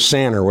rhymed with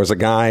Sanner, was a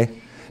guy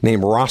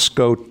named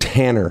Roscoe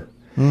Tanner.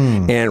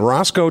 And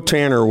Roscoe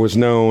Tanner was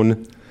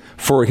known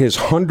for his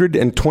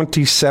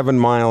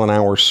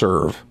 127-mile-an-hour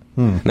serve.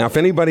 Now, if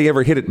anybody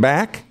ever hit it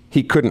back,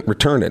 he couldn't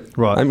return it.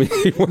 Right. I mean,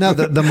 now,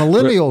 the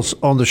millennials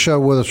on the show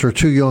with us are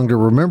too young to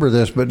remember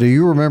this, but do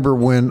you remember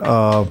when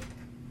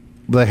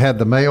they had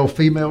the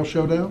male-female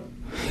showdown?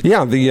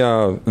 Yeah, the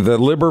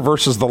Libber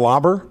versus the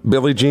Lobber,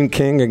 Billie Jean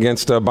King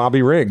against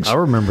Bobby Riggs. I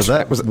remember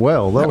that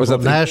well. That was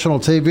on national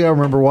TV. I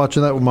remember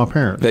watching that with my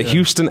parents. The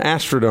Houston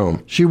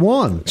Astrodome. She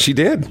won. She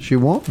did. She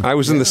won. I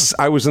was in the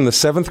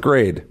 7th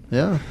grade.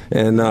 Yeah.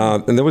 And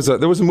there was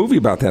a movie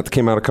about that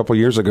came out a couple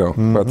years ago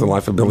about the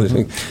life of Billie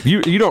Jean.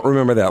 You don't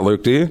remember that,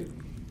 Luke, do you?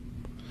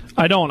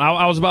 I don't.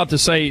 I was about to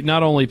say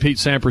not only Pete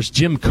Sampras,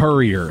 Jim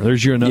Courier.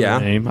 There's your another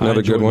name.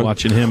 Another good one.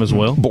 Watching him as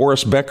well.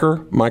 Boris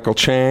Becker, Michael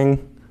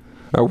Chang.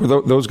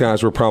 Those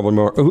guys were probably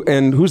more.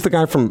 And who's the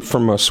guy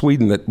from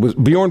Sweden that was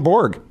Bjorn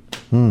Borg?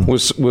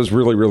 Was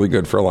really, really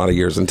good for a lot of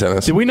years in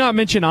tennis. Did we not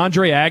mention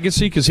Andre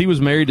Agassi? Because he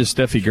was married to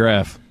Steffi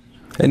Graf.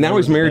 And now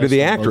he's married to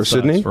the actress,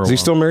 isn't he? Is he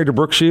still married to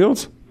Brooke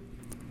Shields?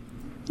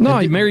 No,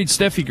 he married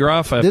Steffi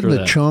Graf after that. Didn't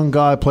the Chung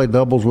guy play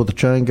doubles with the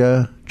Chang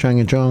guy? Chang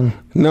and Chung?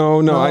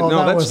 No,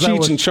 that's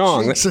Cheech and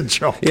Chong. Cheech and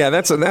Chong. Yeah,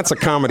 that's a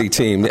comedy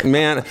team.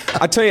 Man,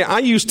 I tell you, I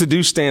used to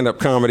do stand-up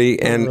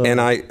comedy, and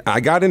I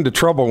got into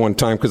trouble one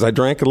time because I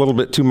drank a little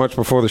bit too much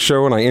before the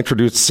show, and I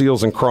introduced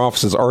Seals and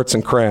Crofts as arts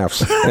and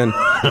crafts. And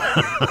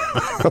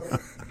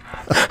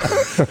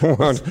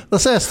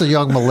let's ask the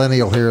young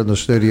millennial here in the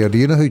studio. Do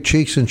you know who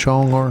Cheech and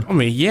Chong are? I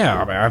mean,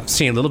 yeah. I've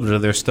seen a little bit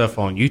of their stuff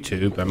on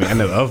YouTube. I mean, I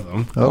know of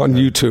them. On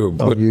YouTube.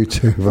 On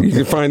YouTube. You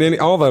can find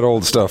all that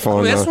old stuff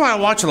on. That's why I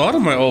watch a lot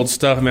of my old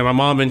stuff. I mean, my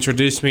mom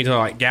introduced me to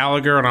like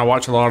Gallagher, and I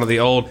watch a lot of the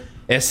old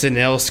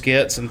SNL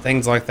skits and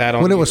things like that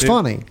on when it YouTube. was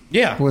funny.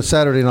 Yeah. With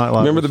Saturday Night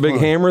Live. Remember the big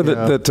hammer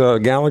that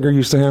Gallagher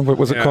used to have? What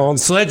was it called?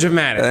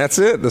 Sledge-o-matic. That's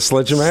it, the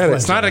Sledge-o-matic.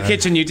 It's not a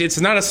kitchen. It's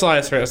not a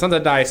slicer. It's not a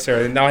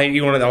dicer. No,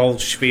 you wanted the whole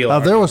spiel.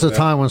 There was a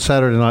time when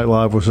Saturday Night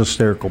Live was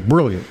hysterical.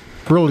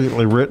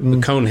 Brilliantly written. The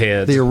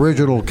Coneheads. The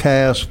original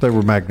cast, they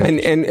were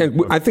magnificent.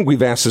 And I think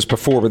we've asked this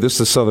before, but this is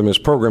the Southern Miss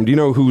program. Do you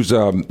know who's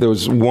there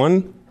was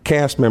one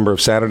cast member of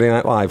Saturday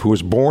Night Live who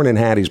was born in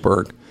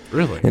Hattiesburg.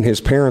 Really? And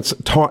his parents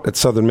taught at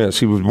Southern Miss.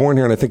 He was born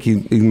here, and I think he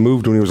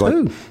moved when he was like...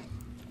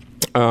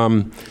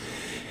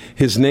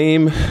 his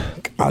name...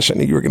 Gosh, I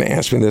knew you were going to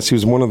ask me this. He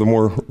was one of the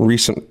more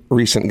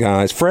recent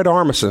guys. Fred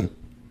Armisen.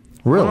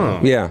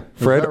 Really? Yeah,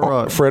 Fred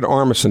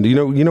Armisen. Do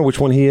you know which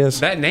one he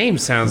is? That name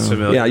sounds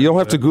familiar. Yeah, you'll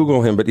have to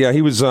Google him. But yeah,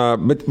 he was.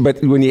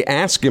 But when you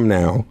ask him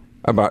now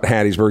about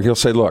Hattiesburg, he'll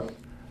say, "Look,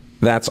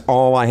 that's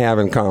all I have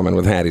in common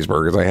with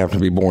Hattiesburg is I happen to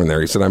be born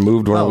there." He said, "I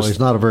moved when I was." He's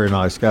not a very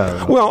nice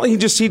guy. Well, he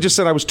just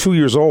said I was 2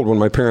 years old when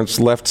my parents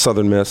left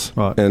Southern Miss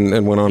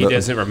and went on. He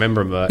doesn't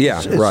remember much. Yeah,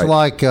 it's right.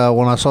 like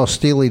when I saw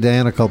Steely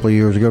Dan a couple of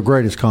years ago.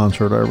 Greatest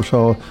concert I ever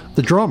saw.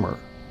 The drummer.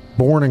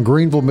 Born in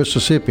Greenville,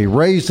 Mississippi.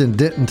 Raised in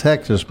Denton,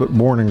 Texas, but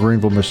born in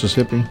Greenville,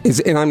 Mississippi.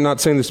 And I'm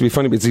not saying this to be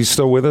funny, but is he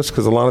still with us?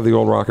 Because a lot of the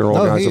old rock and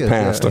roll guys have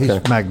passed. Yeah,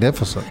 he's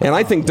magnificent. And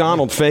I think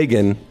Donald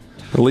Fagen,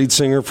 the lead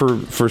singer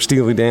for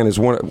Steely Dan, is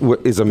a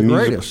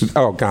greatest.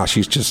 Oh gosh,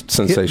 he's just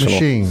sensational.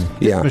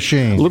 Hit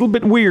machine. A little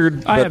bit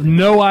weird. I have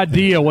no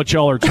idea what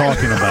y'all are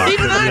talking about.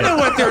 Even I know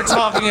what they're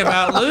talking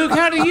about, Luke.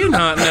 How do you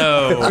not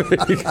know?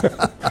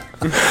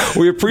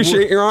 We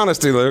appreciate your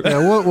honesty, Luke. Yeah,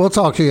 we'll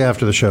talk to you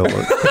after the show,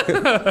 Luke.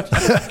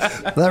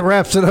 That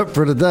wraps it up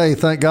for today.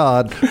 Thank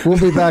God. We'll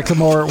be back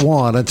tomorrow at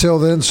 1. Until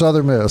then,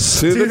 Southern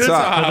Miss. To the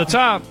top. To the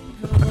top.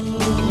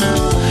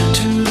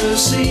 To the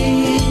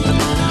sea.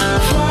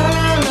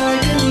 Fly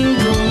like an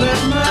eagle.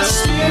 Let my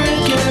spirit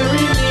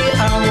carry me. I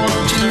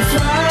want to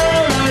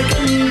fly like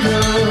an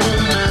eagle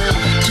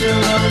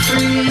till I'm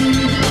free.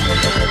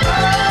 I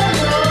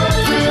go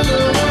through the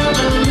world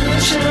on a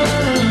mission.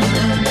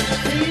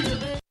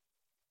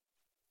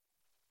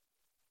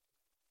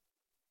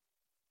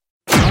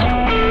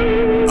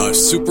 A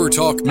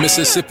SuperTalk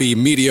Mississippi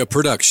media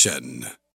production.